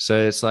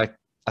 So it's I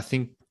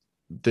think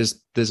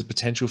there's a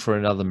potential for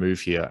another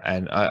move here,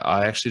 and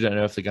I actually don't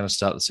know if they're going to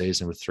start the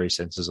season with 3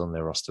 centers on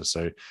their roster.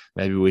 So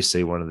maybe we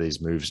see one of these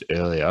moves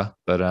earlier.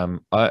 But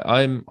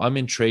I'm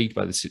intrigued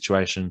by the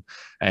situation.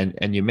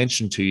 And you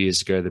mentioned 2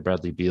 years ago the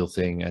Bradley Beal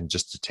thing, and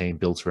just a team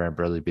built around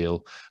Bradley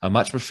Beal. I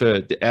much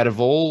prefer, out of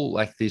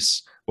all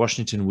this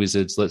Washington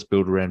Wizards, let's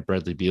build around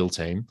Bradley Beal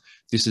team,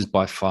 this is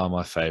by far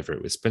my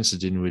favorite, with Spencer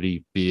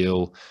Dinwiddie,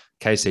 Beal,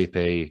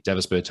 KCP,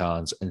 Davis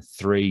Bertans, and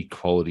 3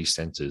 quality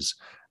centers.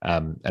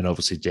 And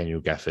obviously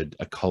Daniel Gafford,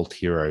 a cult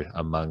hero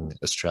among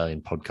Australian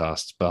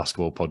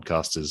basketball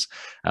podcasters.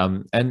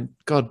 And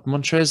God,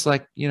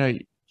 Montrez,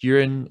 you're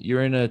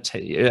in a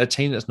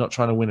team that's not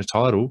trying to win a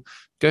title.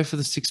 Go for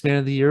the 6th Man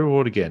of the Year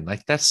award again.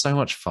 That's so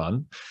much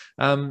fun.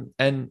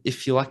 And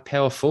if you like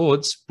power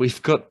forwards, we've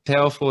got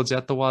power forwards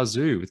out the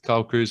wazoo with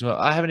Kyle Kuzma.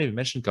 I haven't even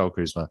mentioned Kyle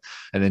Kuzma.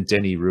 And then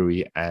Denny,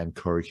 Rui, and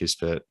Corey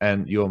Kispert,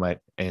 and your mate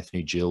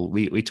Anthony Gill.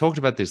 We talked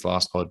about this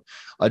last pod.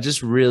 I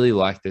just really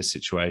like their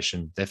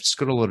situation. They've just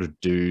got a lot of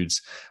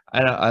dudes.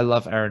 And I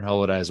love Aaron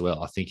Holiday as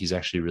well. I think he's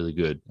actually really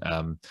good.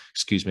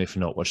 Excuse me for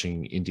not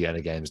watching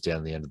Indiana games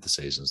down the end of the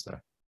seasons, though.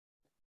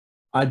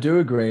 I do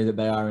agree that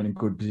they are in a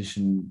good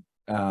position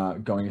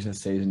going into the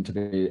season to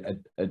be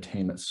a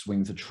team that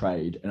swings a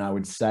trade. And I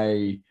would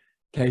say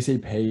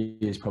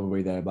KCP is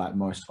probably their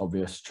most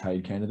obvious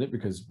trade candidate,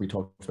 because we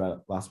talked about it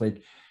last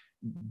week.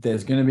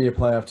 There's going to be a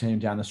playoff team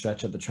down the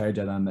stretch at the trade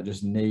deadline that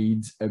just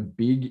needs a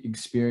big,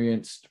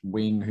 experienced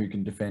wing who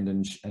can defend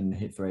and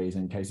hit threes,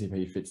 and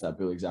KCP fits that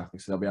bill exactly.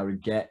 So they'll be able to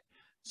get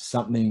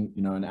something,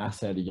 an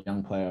asset, a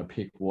young player,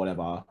 pick,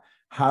 whatever.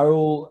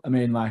 Harrell,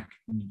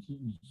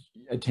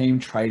 a team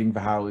trading for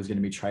Harrell is going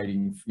to be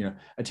trading,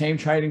 a team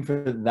trading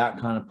for that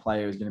kind of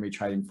player is going to be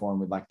trading for him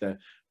with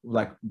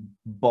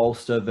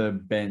bolster the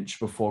bench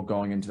before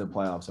going into the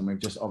playoffs. And we've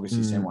just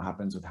obviously seen what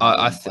happens with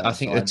Harrell.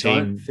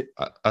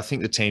 I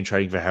think the team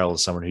trading for Harrell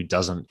is someone who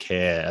doesn't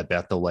care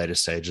about the later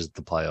stages of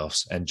the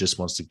playoffs and just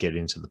wants to get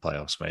into the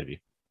playoffs,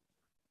 maybe.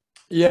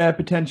 Yeah,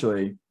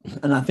 potentially.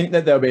 And I think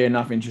that there'll be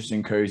enough interest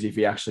in Kuz if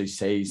he actually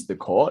sees the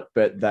court,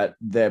 but that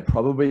they're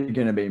probably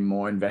going to be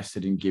more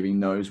invested in giving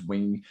those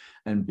wing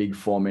and big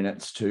 4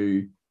 minutes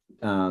to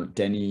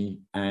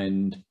Denny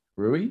and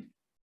Rui,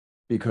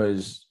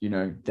 because, you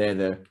know, they're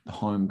the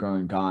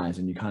homegrown guys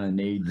and you kind of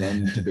need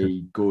them to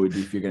be good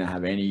if you're going to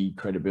have any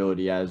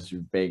credibility as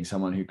being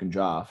someone who can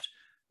draft.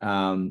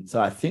 So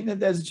I think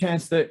that there's a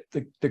chance that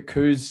the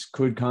Kuz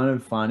could kind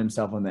of find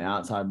himself on the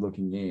outside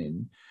looking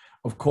in.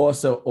 Of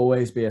course, there'll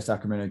always be a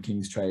Sacramento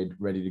Kings trade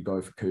ready to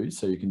go for Kuz,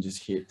 so you can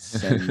just hit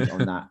send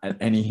on that at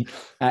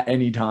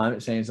any time,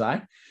 it seems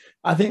like.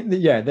 I think that,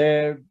 yeah,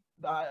 they're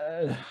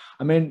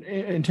I mean,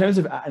 in terms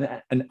of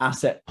an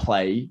asset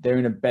play, they're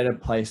in a better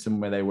place than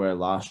where they were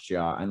last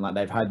year. And like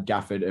they've had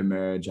Gafford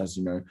emerge as,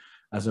 you know,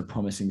 as a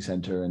promising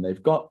center, and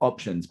they've got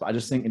options. But I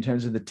just think in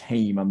terms of the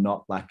team, I'm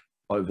not like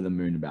over the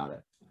moon about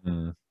it.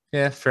 Mm.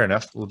 Yeah, fair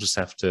enough. We'll just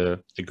have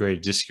to agree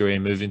to disagree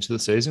and move into the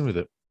season with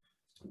it.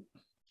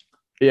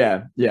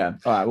 Yeah.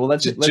 All right. Well,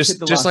 let's hit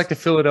the just like the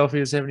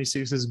Philadelphia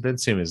 76ers and Ben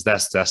Simmons.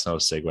 That's not a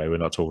segue. We're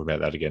not talking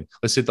about that again.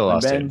 Let's hit the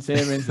last Ben team.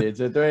 Simmons hits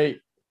a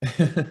three.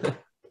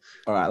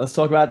 All right. Let's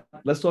talk about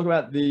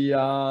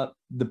the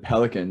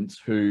Pelicans,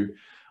 who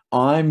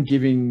I'm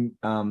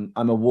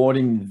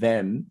awarding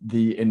them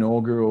the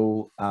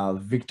inaugural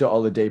Victor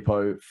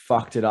Oladipo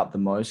fucked it up the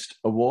most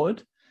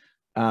award,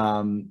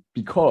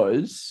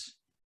 because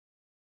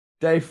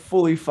they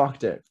fully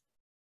fucked it.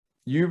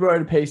 You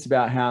wrote a piece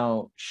about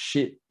how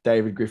shit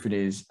David Griffin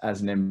is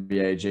as an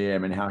NBA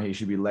GM and how he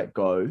should be let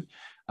go,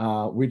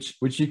 which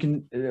you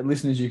can,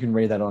 listeners, you can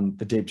read that on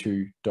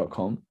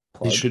thedeep2.com.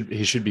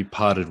 He should be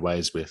parted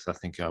ways with. I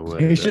think I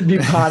would. He should be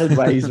parted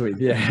ways with,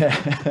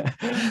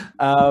 yeah.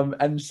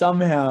 And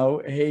somehow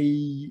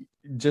he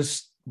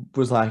just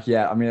was like,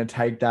 yeah, I'm going to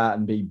take that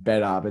and be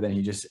better. But then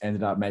he just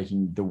ended up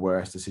making the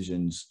worst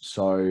decisions.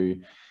 So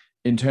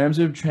in terms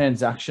of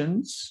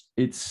transactions,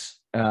 it's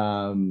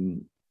a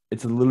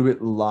little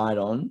bit light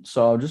on.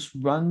 So I'll just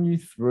run you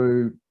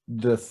through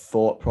the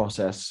thought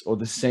process, or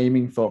the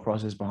seeming thought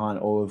process behind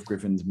all of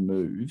Griffin's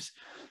moves.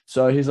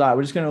 So he's like,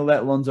 we're just going to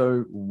let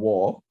Lonzo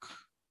walk.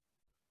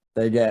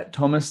 They get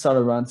Thomas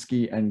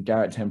Satoransky and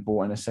Garrett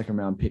Temple and a second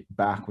round pick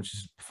back, which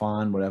is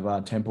fine,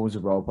 whatever. Temple is a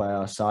role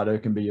player. Sato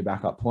can be your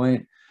backup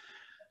point.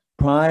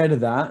 Prior to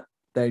that,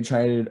 they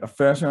traded a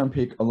first round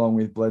pick along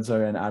with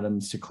Bledsoe and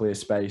Adams to clear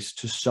space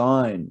to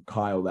sign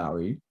Kyle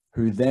Lowry,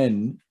 who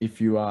then,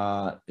 if you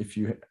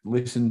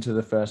listen to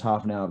the first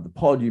half an hour of the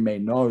pod, you may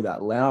know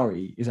that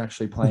Lowry is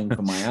actually playing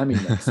for Miami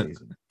next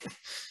season.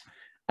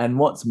 And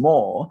what's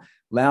more,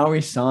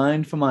 Lowry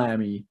signed for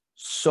Miami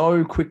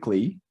so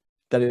quickly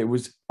that it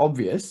was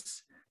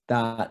obvious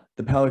that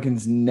the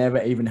Pelicans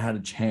never even had a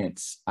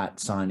chance at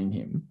signing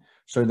him.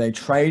 So they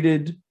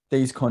traded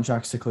these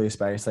contracts to clear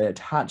space. They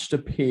attached a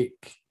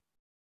pick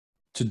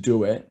to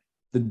do it.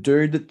 The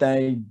dude that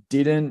they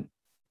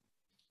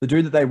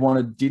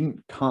wanted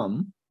didn't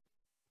come.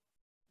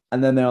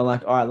 And then they were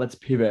like, all right, let's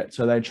pivot.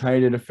 So they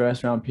traded a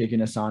first round pick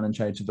in a sign and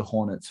trade to the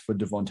Hornets for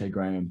Devontae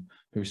Graham,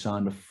 who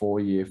signed a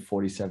 4-year,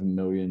 $47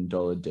 million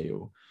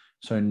deal.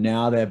 So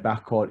now their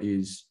backcourt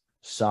is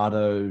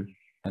Sato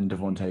and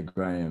Devontae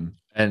Graham.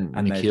 And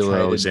Nikhil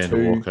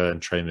Alexander-Walker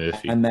and Trey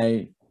Murphy. And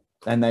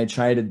they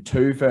traded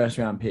 2 first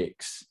round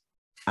picks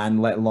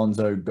and let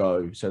Lonzo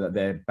go so that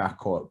their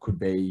backcourt could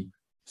be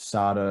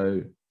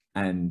Sato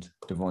and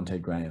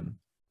Devontae Graham.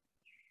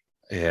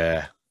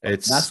 Yeah.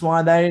 That's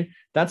why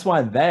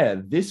they're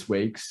this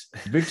week's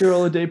Victor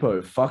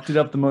Oladipo fucked it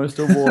up the most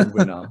award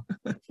winner.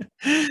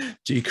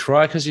 Do you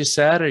cry because you're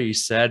sad, or are you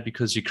sad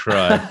because you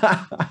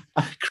cry?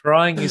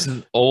 Crying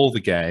isn't all the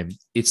game.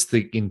 It's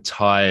the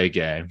entire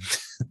game.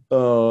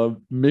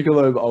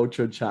 Michelob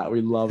Ultra chat.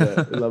 We love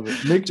it.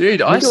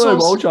 Dude, Michelob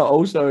Ultra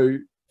also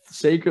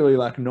secretly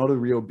like not a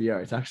real beer.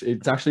 It's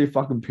actually a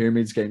fucking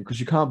pyramid scheme because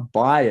you can't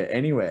buy it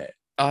anywhere.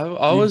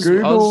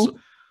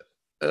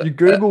 You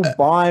Google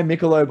buy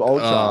Michelob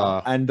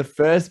Ultra, and the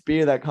first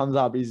beer that comes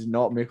up is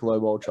not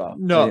Michelob Ultra.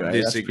 Not anyway,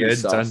 this again,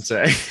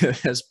 Dante.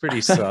 That's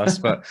pretty sus.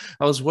 But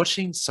I was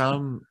watching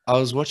something.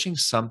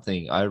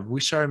 I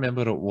wish I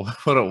remembered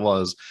what it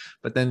was.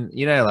 But then,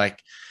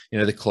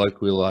 the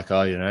colloquial, like,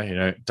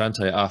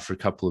 Dante after a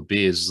couple of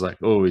beers is like,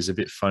 oh, he's a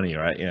bit funny,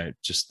 right?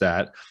 Just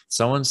that.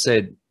 Someone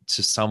said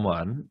to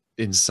someone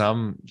in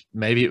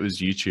maybe it was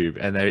YouTube,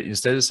 and they,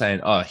 instead of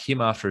saying, oh,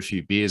 him after a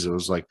few beers, it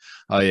was like,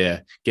 oh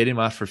yeah, get him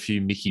after a few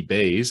Mickey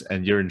B's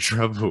and you're in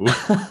trouble.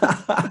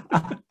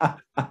 And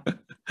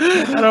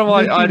I'm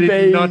like, I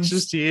did not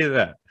just hear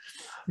that.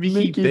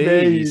 Mickey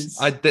B's.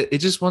 It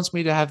just wants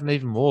me to have them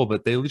even more,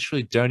 but they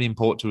literally don't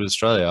import to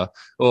Australia.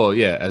 Or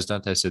yeah, as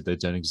Dante said, they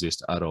don't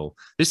exist at all.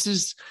 This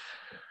is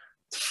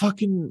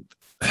fucking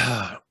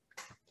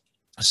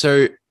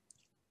so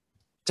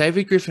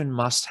David Griffin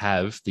must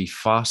have the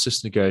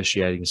fastest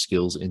negotiating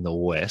skills in the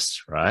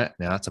West, right?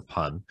 Now that's a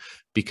pun,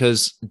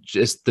 because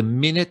just the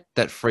minute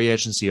that free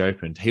agency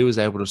opened, he was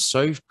able to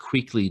so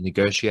quickly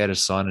negotiate a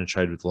sign and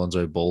trade with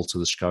Lonzo Ball to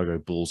the Chicago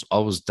Bulls. I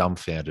was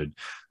dumbfounded,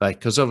 like,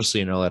 because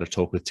obviously you're not allowed to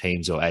talk with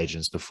teams or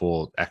agents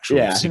before actual.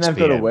 Yeah, I think they've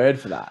got a word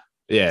for that.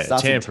 Yeah,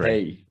 Starts with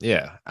tampering. T.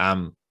 Yeah.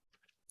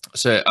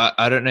 So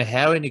I don't know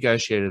how he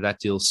negotiated that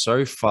deal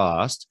so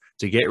fast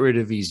to get rid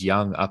of his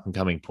young up and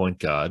coming point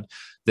guard,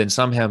 then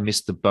somehow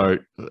missed the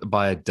boat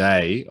by a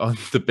day on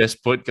the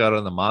best point guard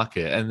on the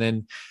market. And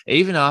then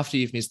even after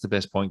you've missed the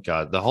best point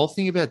guard, the whole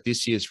thing about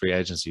this year's free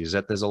agency is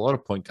that there's a lot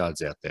of point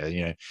guards out there.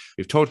 You know,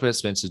 we've talked about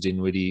Spencer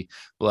Dinwiddie.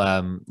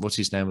 What's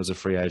his name was a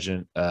free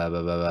agent?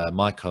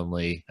 Mike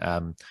Conley.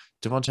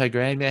 Devontae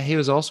Graham, yeah, he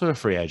was also a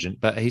free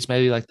agent, but he's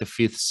maybe like the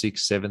 5th, 6th,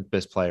 7th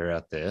best player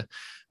out there.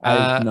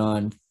 8,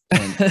 9.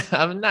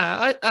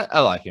 I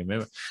like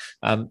him.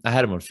 I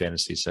had him on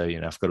fantasy, so you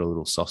know I've got a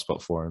little soft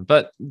spot for him.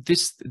 But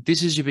this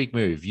is your big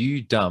move.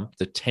 You dump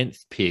the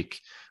 10th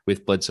pick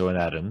with Bledsoe and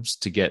Adams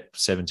to get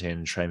 17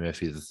 and Trey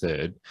Murphy the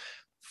third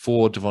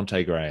for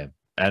Devontae Graham,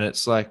 and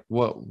it's like,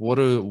 what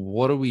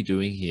are we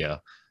doing here?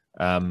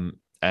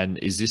 And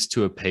is this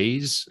to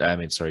appease? I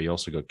mean, sorry, you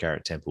also got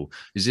Garrett Temple.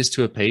 Is this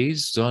to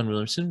appease Zion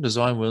Williamson? Does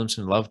Zion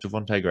Williamson love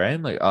Devontae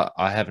Graham? Like,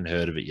 I haven't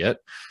heard of it yet.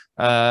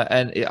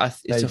 And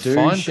it's a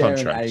fine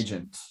contract. An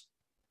agent.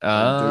 They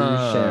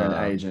do share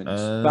an agent.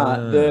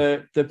 But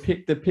the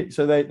pick.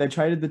 So they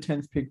traded the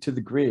 10th pick to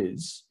the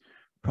Grizz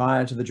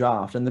prior to the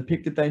draft, and the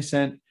pick that they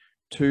sent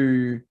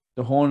to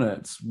the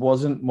Hornets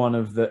wasn't one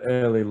of the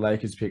early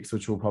Lakers picks,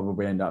 which will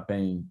probably end up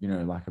being, you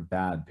know, like a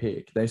bad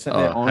pick. They sent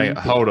their own.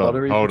 Hold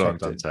on,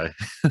 Dante.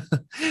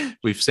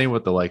 We've seen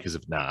what the Lakers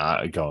have.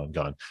 Go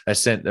on. They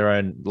sent their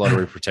own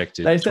lottery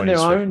protected. They sent their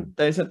own.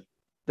 They sent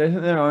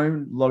their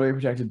own lottery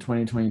protected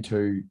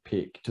 2022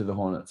 pick to the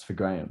Hornets for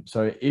Graham.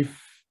 So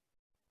if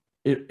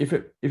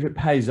it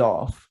pays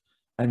off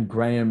and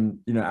Graham,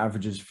 you know,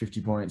 averages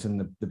 50 points and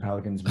the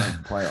Pelicans make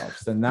the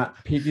playoffs, then that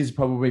pick is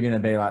probably going to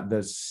be like the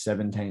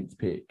 17th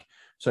pick.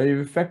 So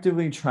you've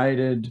effectively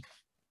traded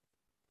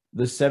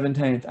the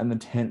 17th and the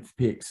 10th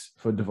picks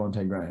for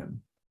Devontae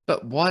Graham.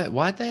 But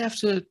why'd they have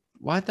to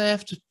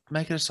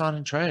make it a sign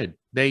and trade?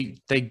 They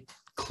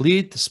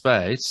cleared the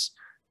space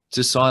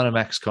to sign a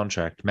max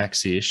contract,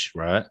 max-ish,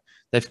 right?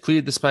 They've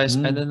cleared the space,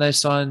 and then they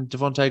signed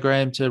Devontae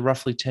Graham to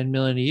roughly $10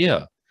 million a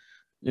year.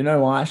 You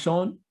know why,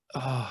 Sean?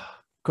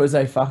 Because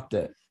they fucked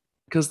it.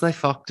 Because they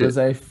fucked it. Because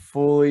they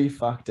fully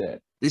fucked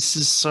it. This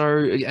is so,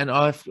 and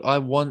I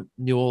want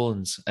New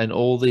Orleans and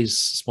all these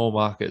small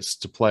markets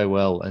to play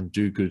well and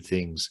do good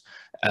things,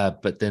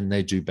 but then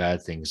they do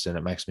bad things, and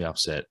it makes me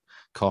upset.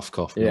 Cough,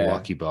 cough, yeah.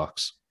 Milwaukee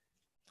Bucks.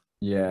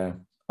 Yeah,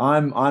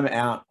 I'm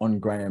out on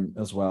Graham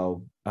as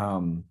well.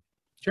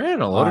 You're out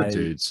on a lot of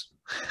dudes.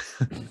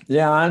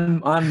 Yeah,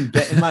 I'm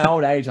in my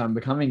old age. I'm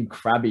becoming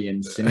crabby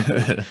and cynical.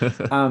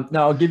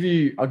 No, I'll give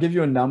you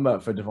a number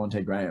for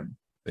Devontae Graham.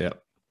 Yeah,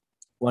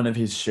 one of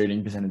his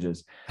shooting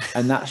percentages,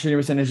 and that shooting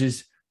percentage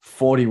is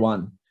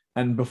 41.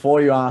 And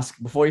before you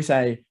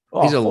say,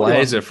 oh, he's a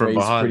laser from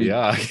behind the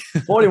arc.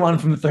 41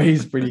 from 3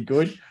 is pretty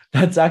good.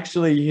 That's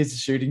actually his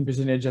shooting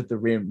percentage at the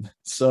rim.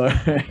 So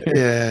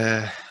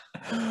yeah,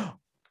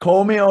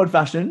 call me old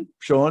fashioned,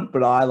 Sean,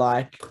 but I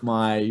like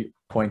my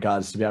point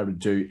guards to be able to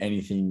do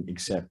anything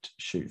except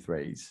shoot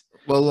threes.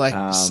 Well,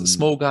 like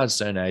small guards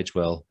don't age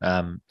well.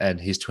 And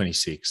he's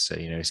 26, so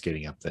you know he's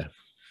getting up there.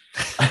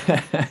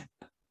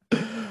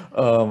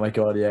 Oh my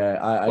god,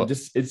 yeah.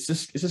 It's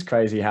just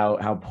crazy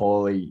how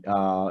poorly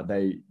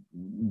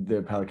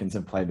the Pelicans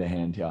have played their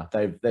hand here.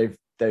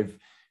 They've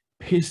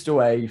pissed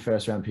away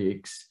first round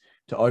picks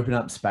to open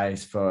up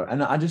space for,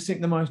 and I just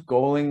think the most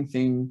galling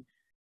thing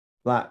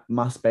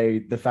must be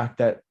the fact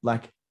that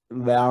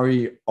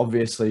Lowry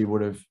obviously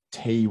would have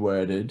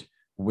T-worded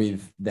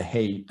with the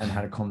Heat and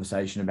had a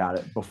conversation about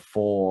it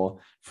before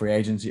free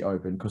agency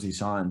opened because he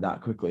signed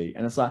that quickly.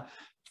 And it's like,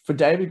 for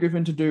David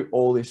Griffin to do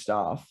all this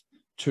stuff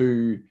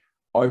to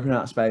open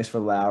up space for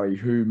Lowry,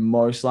 who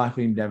most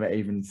likely never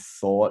even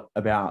thought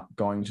about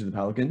going to the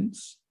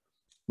Pelicans.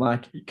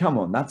 Like, come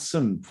on, that's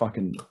some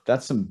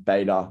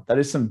beta. That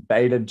is some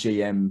beta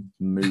GM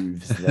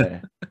moves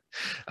there.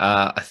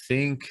 I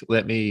think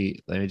let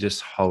me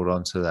just hold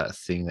on to that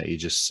thing that you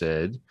just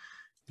said,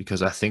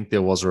 because I think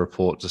there was a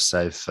report to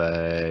save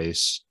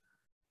face.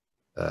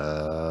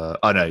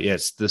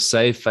 Yes, the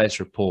save face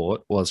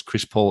report was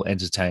Chris Paul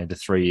entertained a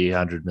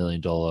 $300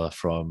 million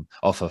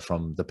offer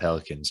from the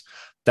Pelicans.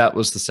 That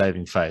was the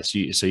saving face.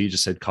 So you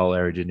just said Cole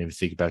Lowry didn't even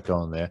think about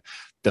going there.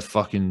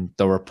 The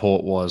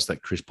report was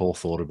that Chris Paul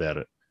thought about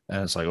it.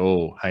 And it's like,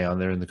 oh, hang on,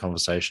 they're in the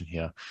conversation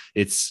here.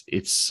 It's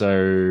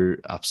so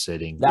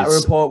upsetting. That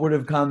report would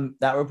have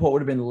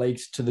been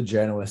leaked to the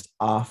journalist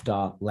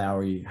after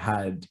Lowry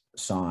had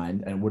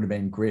signed, and it would have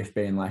been Griff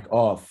being like,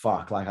 oh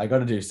fuck, like I got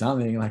to do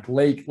something, like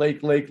leak.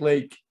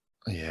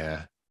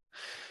 Yeah.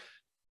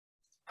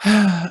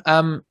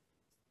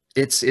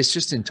 It's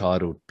just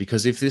entitled,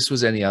 because if this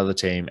was any other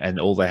team and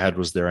all they had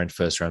was their own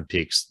first round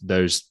picks,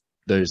 those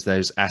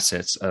those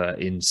assets are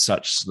in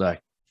such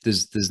like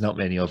there's not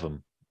many of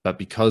them. But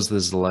because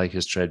there's the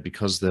Lakers trade,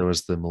 because there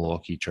was the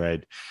Milwaukee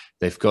trade,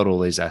 they've got all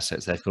these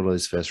assets. They've got all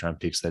these first round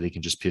picks that he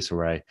can just piss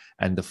away.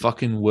 And the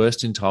fucking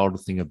worst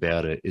entitled thing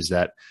about it is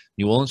that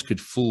New Orleans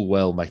could full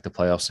well make the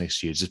playoffs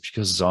next year just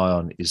because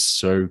Zion is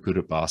so good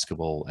at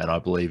basketball and I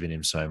believe in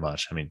him so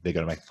much. I mean, they're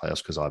going to make the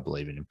playoffs because I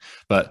believe in him.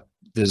 But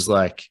there's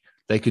like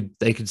they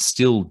could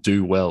still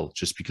do well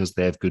just because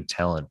they have good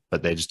talent,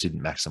 but they just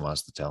didn't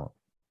maximize the talent.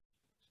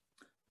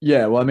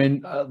 Yeah, well, I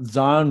mean,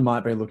 Zion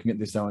might be looking at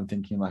this though and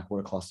thinking like, what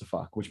a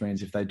clusterfuck, which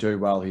means if they do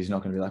well, he's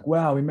not going to be like,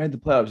 wow, we made the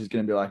playoffs. He's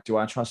going to be like, do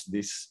I trust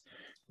this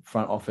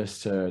front office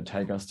to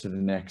take us to the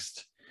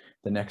next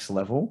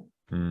level?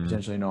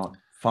 Potentially not.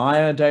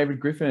 Fire David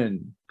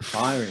Griffin.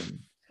 Fire him.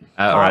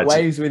 Part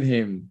ways with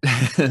him.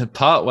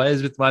 Part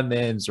ways with my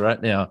mans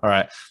right now. All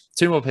right.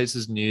 2 more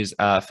pieces of news.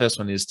 First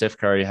one is Steph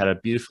Curry had a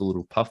beautiful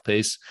little puff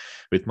piece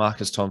with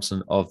Marcus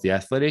Thompson of The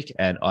Athletic,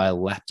 and I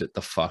lapped it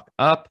the fuck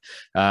up.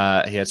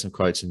 He had some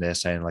quotes in there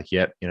saying like,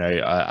 yep, you know,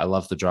 I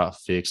love the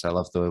draft fix. I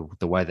love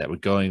the way that we're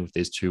going with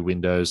these 2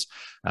 windows.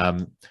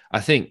 I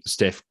think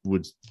Steph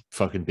would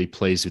fucking be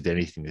pleased with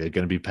anything. They're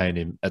going to be paying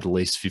him at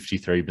least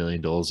 $53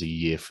 million a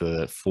year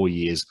for 4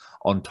 years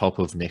on top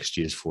of next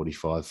year's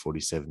 45,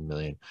 47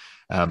 million.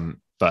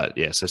 But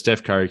yeah, so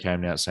Steph Curry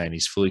came out saying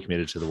he's fully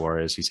committed to the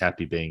Warriors. He's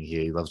happy being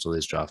here. He loves all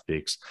these draft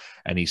picks.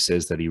 And he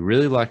says that he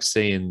really likes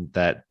seeing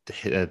that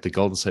the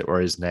Golden State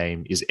Warriors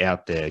name is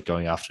out there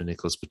going after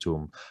Nicholas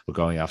Batum or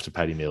going after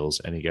Patty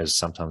Mills. And he goes,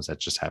 sometimes that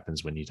just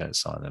happens when you don't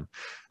sign them.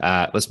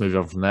 Let's move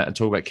on from that and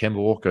talk about Kemba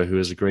Walker, who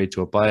has agreed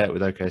to a buyout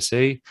with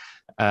OKC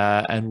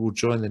and will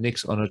join the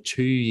Knicks on a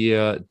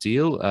 2-year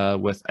deal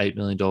worth $8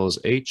 million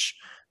each.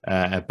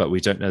 But we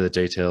don't know the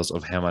details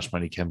of how much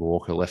money Kemba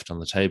Walker left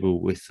on the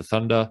table with the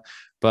Thunder.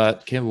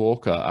 But Kemba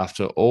Walker,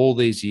 after all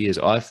these years,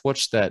 I've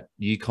watched that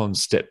UConn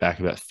step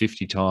back about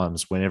 50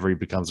 times whenever he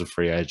becomes a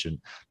free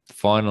agent.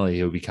 Finally,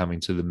 he'll be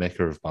coming to the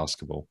mecca of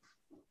basketball.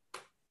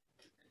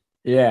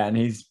 Yeah, and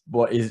he's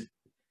is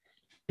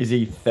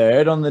he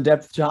third on the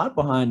depth chart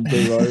behind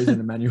DeRozan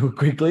and Emmanuel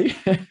Quickly?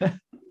 The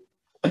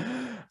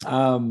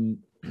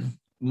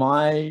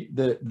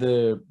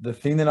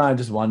thing that I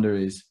just wonder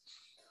is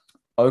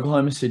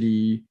Oklahoma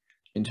City,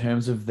 in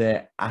terms of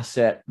their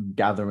asset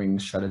gathering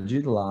strategy,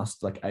 the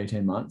last like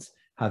 18 months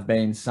have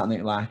been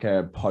something like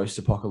a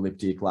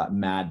post-apocalyptic, like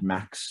Mad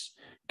Max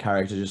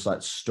character, just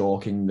like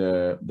stalking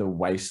the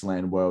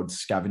wasteland world,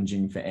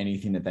 scavenging for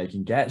anything that they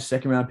can get.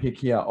 2nd round pick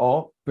here,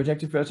 or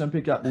protected 1st round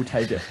pick up, we'll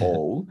take it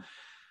all.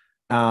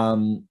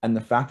 And the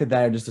fact that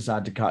they just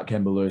decided to cut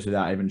Kemba loose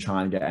without even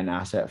trying to get an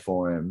asset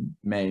for him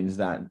means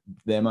that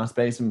there must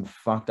be some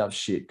fucked up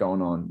shit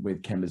going on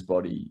with Kemba's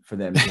body for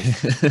them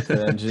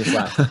to just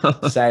like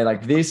say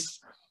like this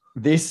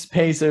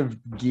piece of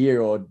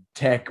gear or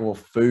tech or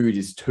food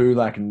is too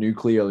like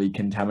nuclearly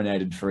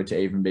contaminated for it to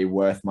even be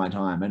worth my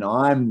time. And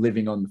I'm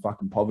living on the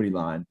fucking poverty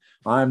line.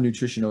 I'm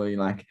nutritionally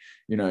like,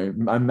 you know,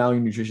 I'm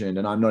malnutritioned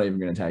and I'm not even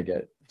going to take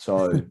it.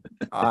 So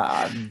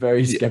I'm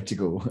very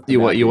skeptical.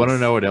 You want to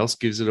know what else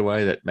gives it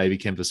away that maybe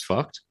Kemba's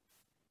fucked?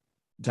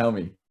 Tell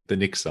me. The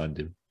Knicks signed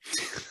him.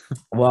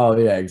 Well,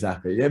 yeah,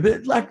 exactly. Yeah,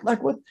 but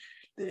like what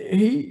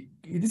this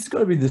has got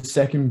to be the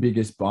 2nd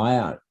biggest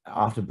buyout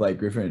after Blake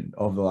Griffin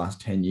of the last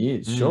 10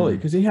 years, surely,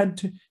 because he had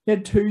 2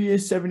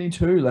 years,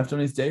 72 left on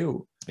his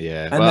deal.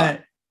 Yeah,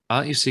 and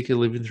aren't you sick of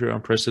living through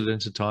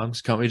unprecedented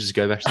times? Can't we just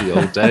go back to the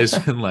old days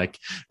when like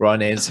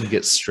Ryan Anderson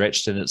gets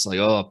stretched and it's like,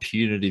 oh,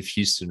 punitive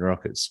Houston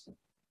Rockets?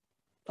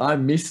 I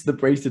miss the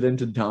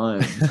precedented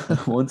time. I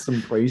want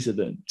some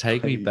precedent.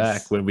 Take me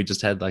back when we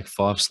just had like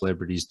 5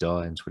 celebrities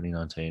die in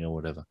 2019 or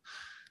whatever.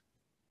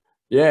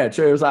 Yeah,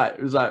 true. It was like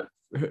who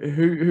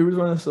was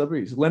one of the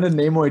celebrities? Leonard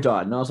Nimoy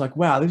died, and I was like,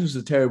 wow, this was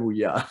a terrible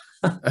year.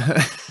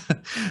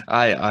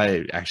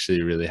 I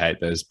actually really hate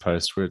those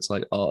posts where it's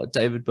like, oh,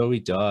 David Bowie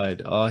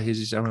died. Oh, here's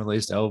his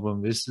unreleased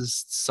album. This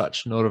is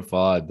such not a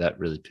vibe. That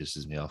really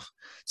pisses me off.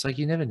 It's like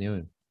you never knew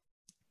him.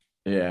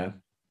 Yeah.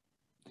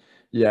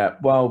 Yeah,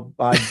 well,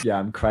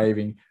 I'm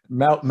craving.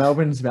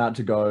 Melbourne's about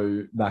to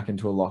go back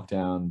into a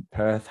lockdown.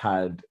 Perth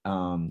had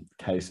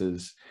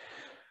cases.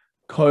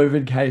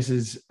 COVID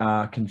cases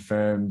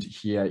confirmed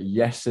here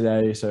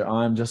yesterday. So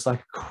I'm just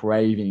like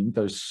craving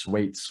those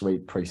sweet,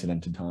 sweet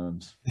precedented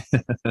times.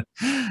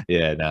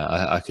 Yeah, no,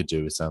 I could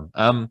do with some.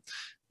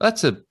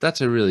 That's a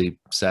really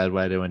sad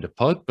way to end a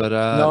pod, but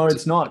no,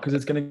 it's not, because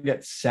it's going to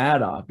get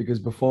sadder. Because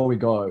before we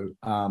go,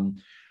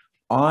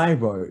 I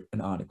wrote an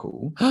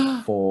article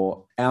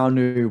for our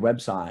new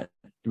website,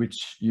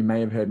 which you may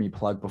have heard me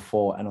plug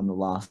before and on the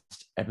last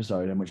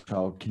episode, and which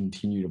I'll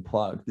continue to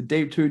plug,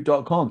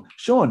 thedeep2.com.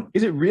 Sean,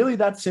 is it really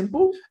that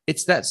simple?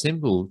 It's that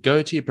simple.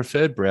 Go to your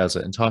preferred browser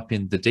and type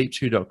in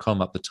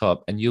thedeep2.com up the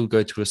top, and you'll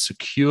go to a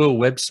secure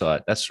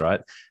website. That's right.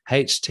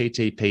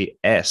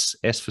 HTTPS,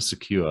 S for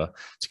secure,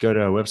 to go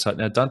to our website.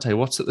 Now, Dante,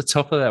 what's at the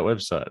top of that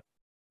website?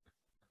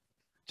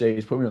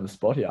 Geez, put me on the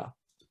spot here.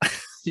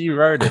 You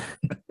wrote it.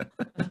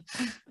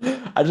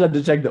 I just had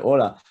to check the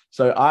order.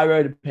 So I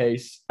wrote a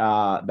piece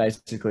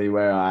basically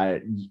where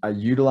I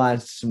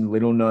utilized some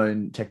little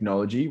known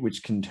technology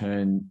which can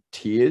turn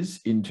tears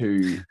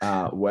into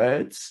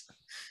words.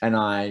 And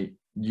I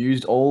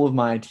used all of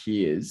my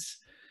tears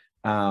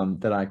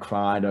that I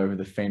cried over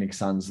the Phoenix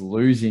Suns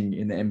losing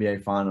in the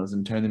NBA Finals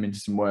and turned them into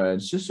some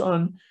words, just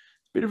on a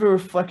bit of a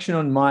reflection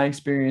on my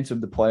experience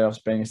of the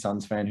playoffs, being a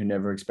Suns fan who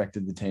never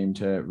expected the team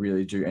to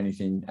really do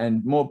anything,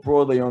 and more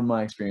broadly on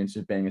my experience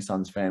of being a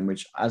Suns fan,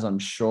 which, as I'm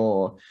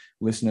sure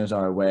listeners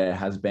are aware,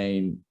 has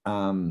been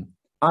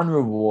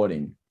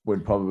unrewarding,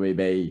 would probably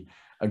be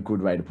a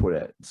good way to put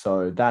it.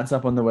 So that's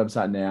up on the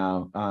website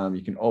now.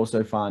 You can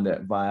also find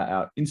it via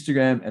our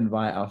Instagram and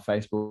via our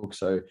Facebook.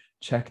 So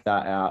check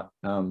that out.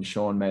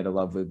 Sean made a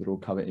lovely little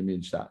cover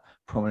image that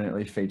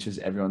prominently features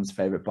everyone's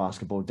favorite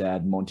basketball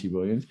dad, Monty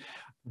Williams.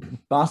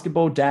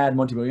 Basketball dad,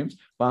 Monty Williams.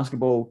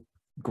 Basketball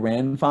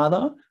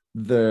grandfather,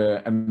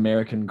 the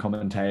American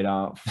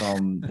commentator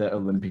from the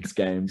Olympics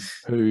games,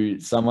 who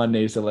someone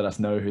needs to let us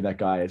know who that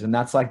guy is. And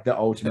that's like the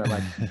ultimate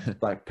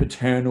like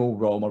paternal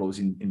role models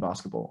in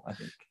basketball, I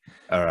think.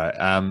 All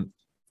right.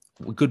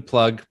 Good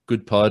plug,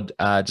 good pod.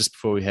 Just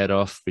before we head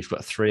off, we've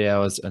got 3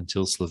 hours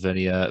until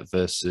Slovenia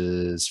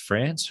versus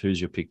France. Who's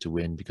your pick to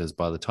win? Because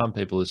by the time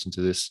people listen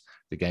to this,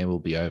 the game will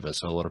be over.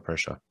 So a lot of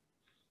pressure.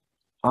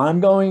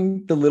 I'm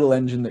going the little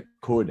engine that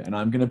could, and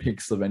I'm going to pick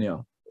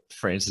Slovenia.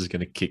 France is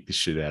going to kick the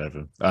shit out of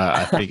them.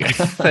 I think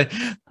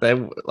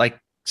they like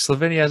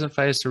Slovenia hasn't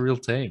faced a real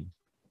team.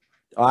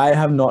 I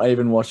have not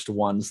even watched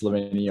one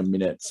Slovenia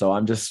minute, so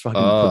I'm just fucking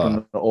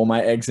putting all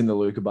my eggs in the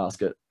Luka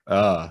basket.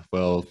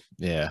 Well,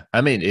 yeah.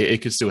 I mean,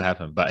 it could still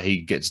happen, but he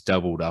gets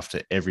doubled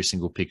after every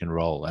single pick and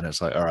roll, and it's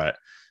like, all right,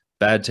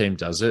 bad team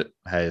does it.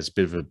 Hey, it's a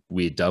bit of a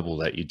weird double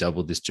that you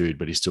doubled this dude,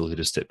 but he still hit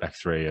a step back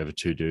three over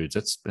two dudes.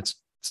 That's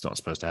it's not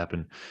supposed to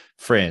happen.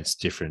 France,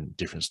 different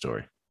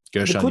story.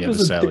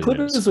 The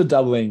Clippers are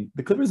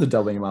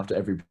doubling him after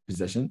every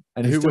possession.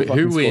 And who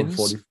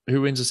wins?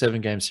 Who wins a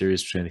 7-game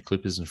series between the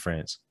Clippers and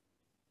France?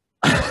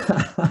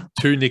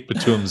 2 Nick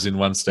Batums in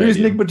one stadium.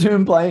 Who's Nick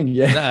Batum playing?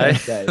 Yeah, no.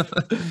 Okay.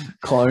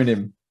 Clone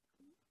him.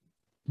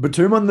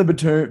 Batum on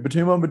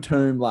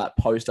Batum like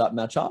post up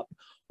matchup,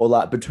 or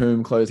like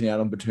Batum closing out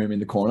on Batum in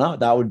the corner.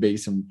 That would be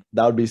some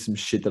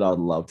shit that I would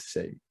love to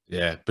see.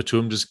 Yeah,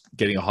 Batum just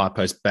getting a high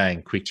post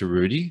bang quick to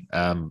Rudy,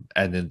 and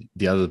then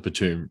the other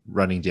Batum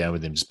running down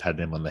with him, just patting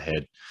him on the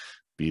head.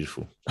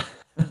 Beautiful.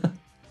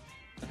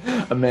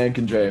 A man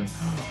can dream.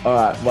 All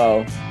right,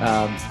 well,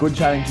 good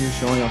chatting to you,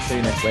 Sean. I'll see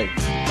you next week.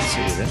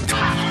 See you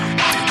then.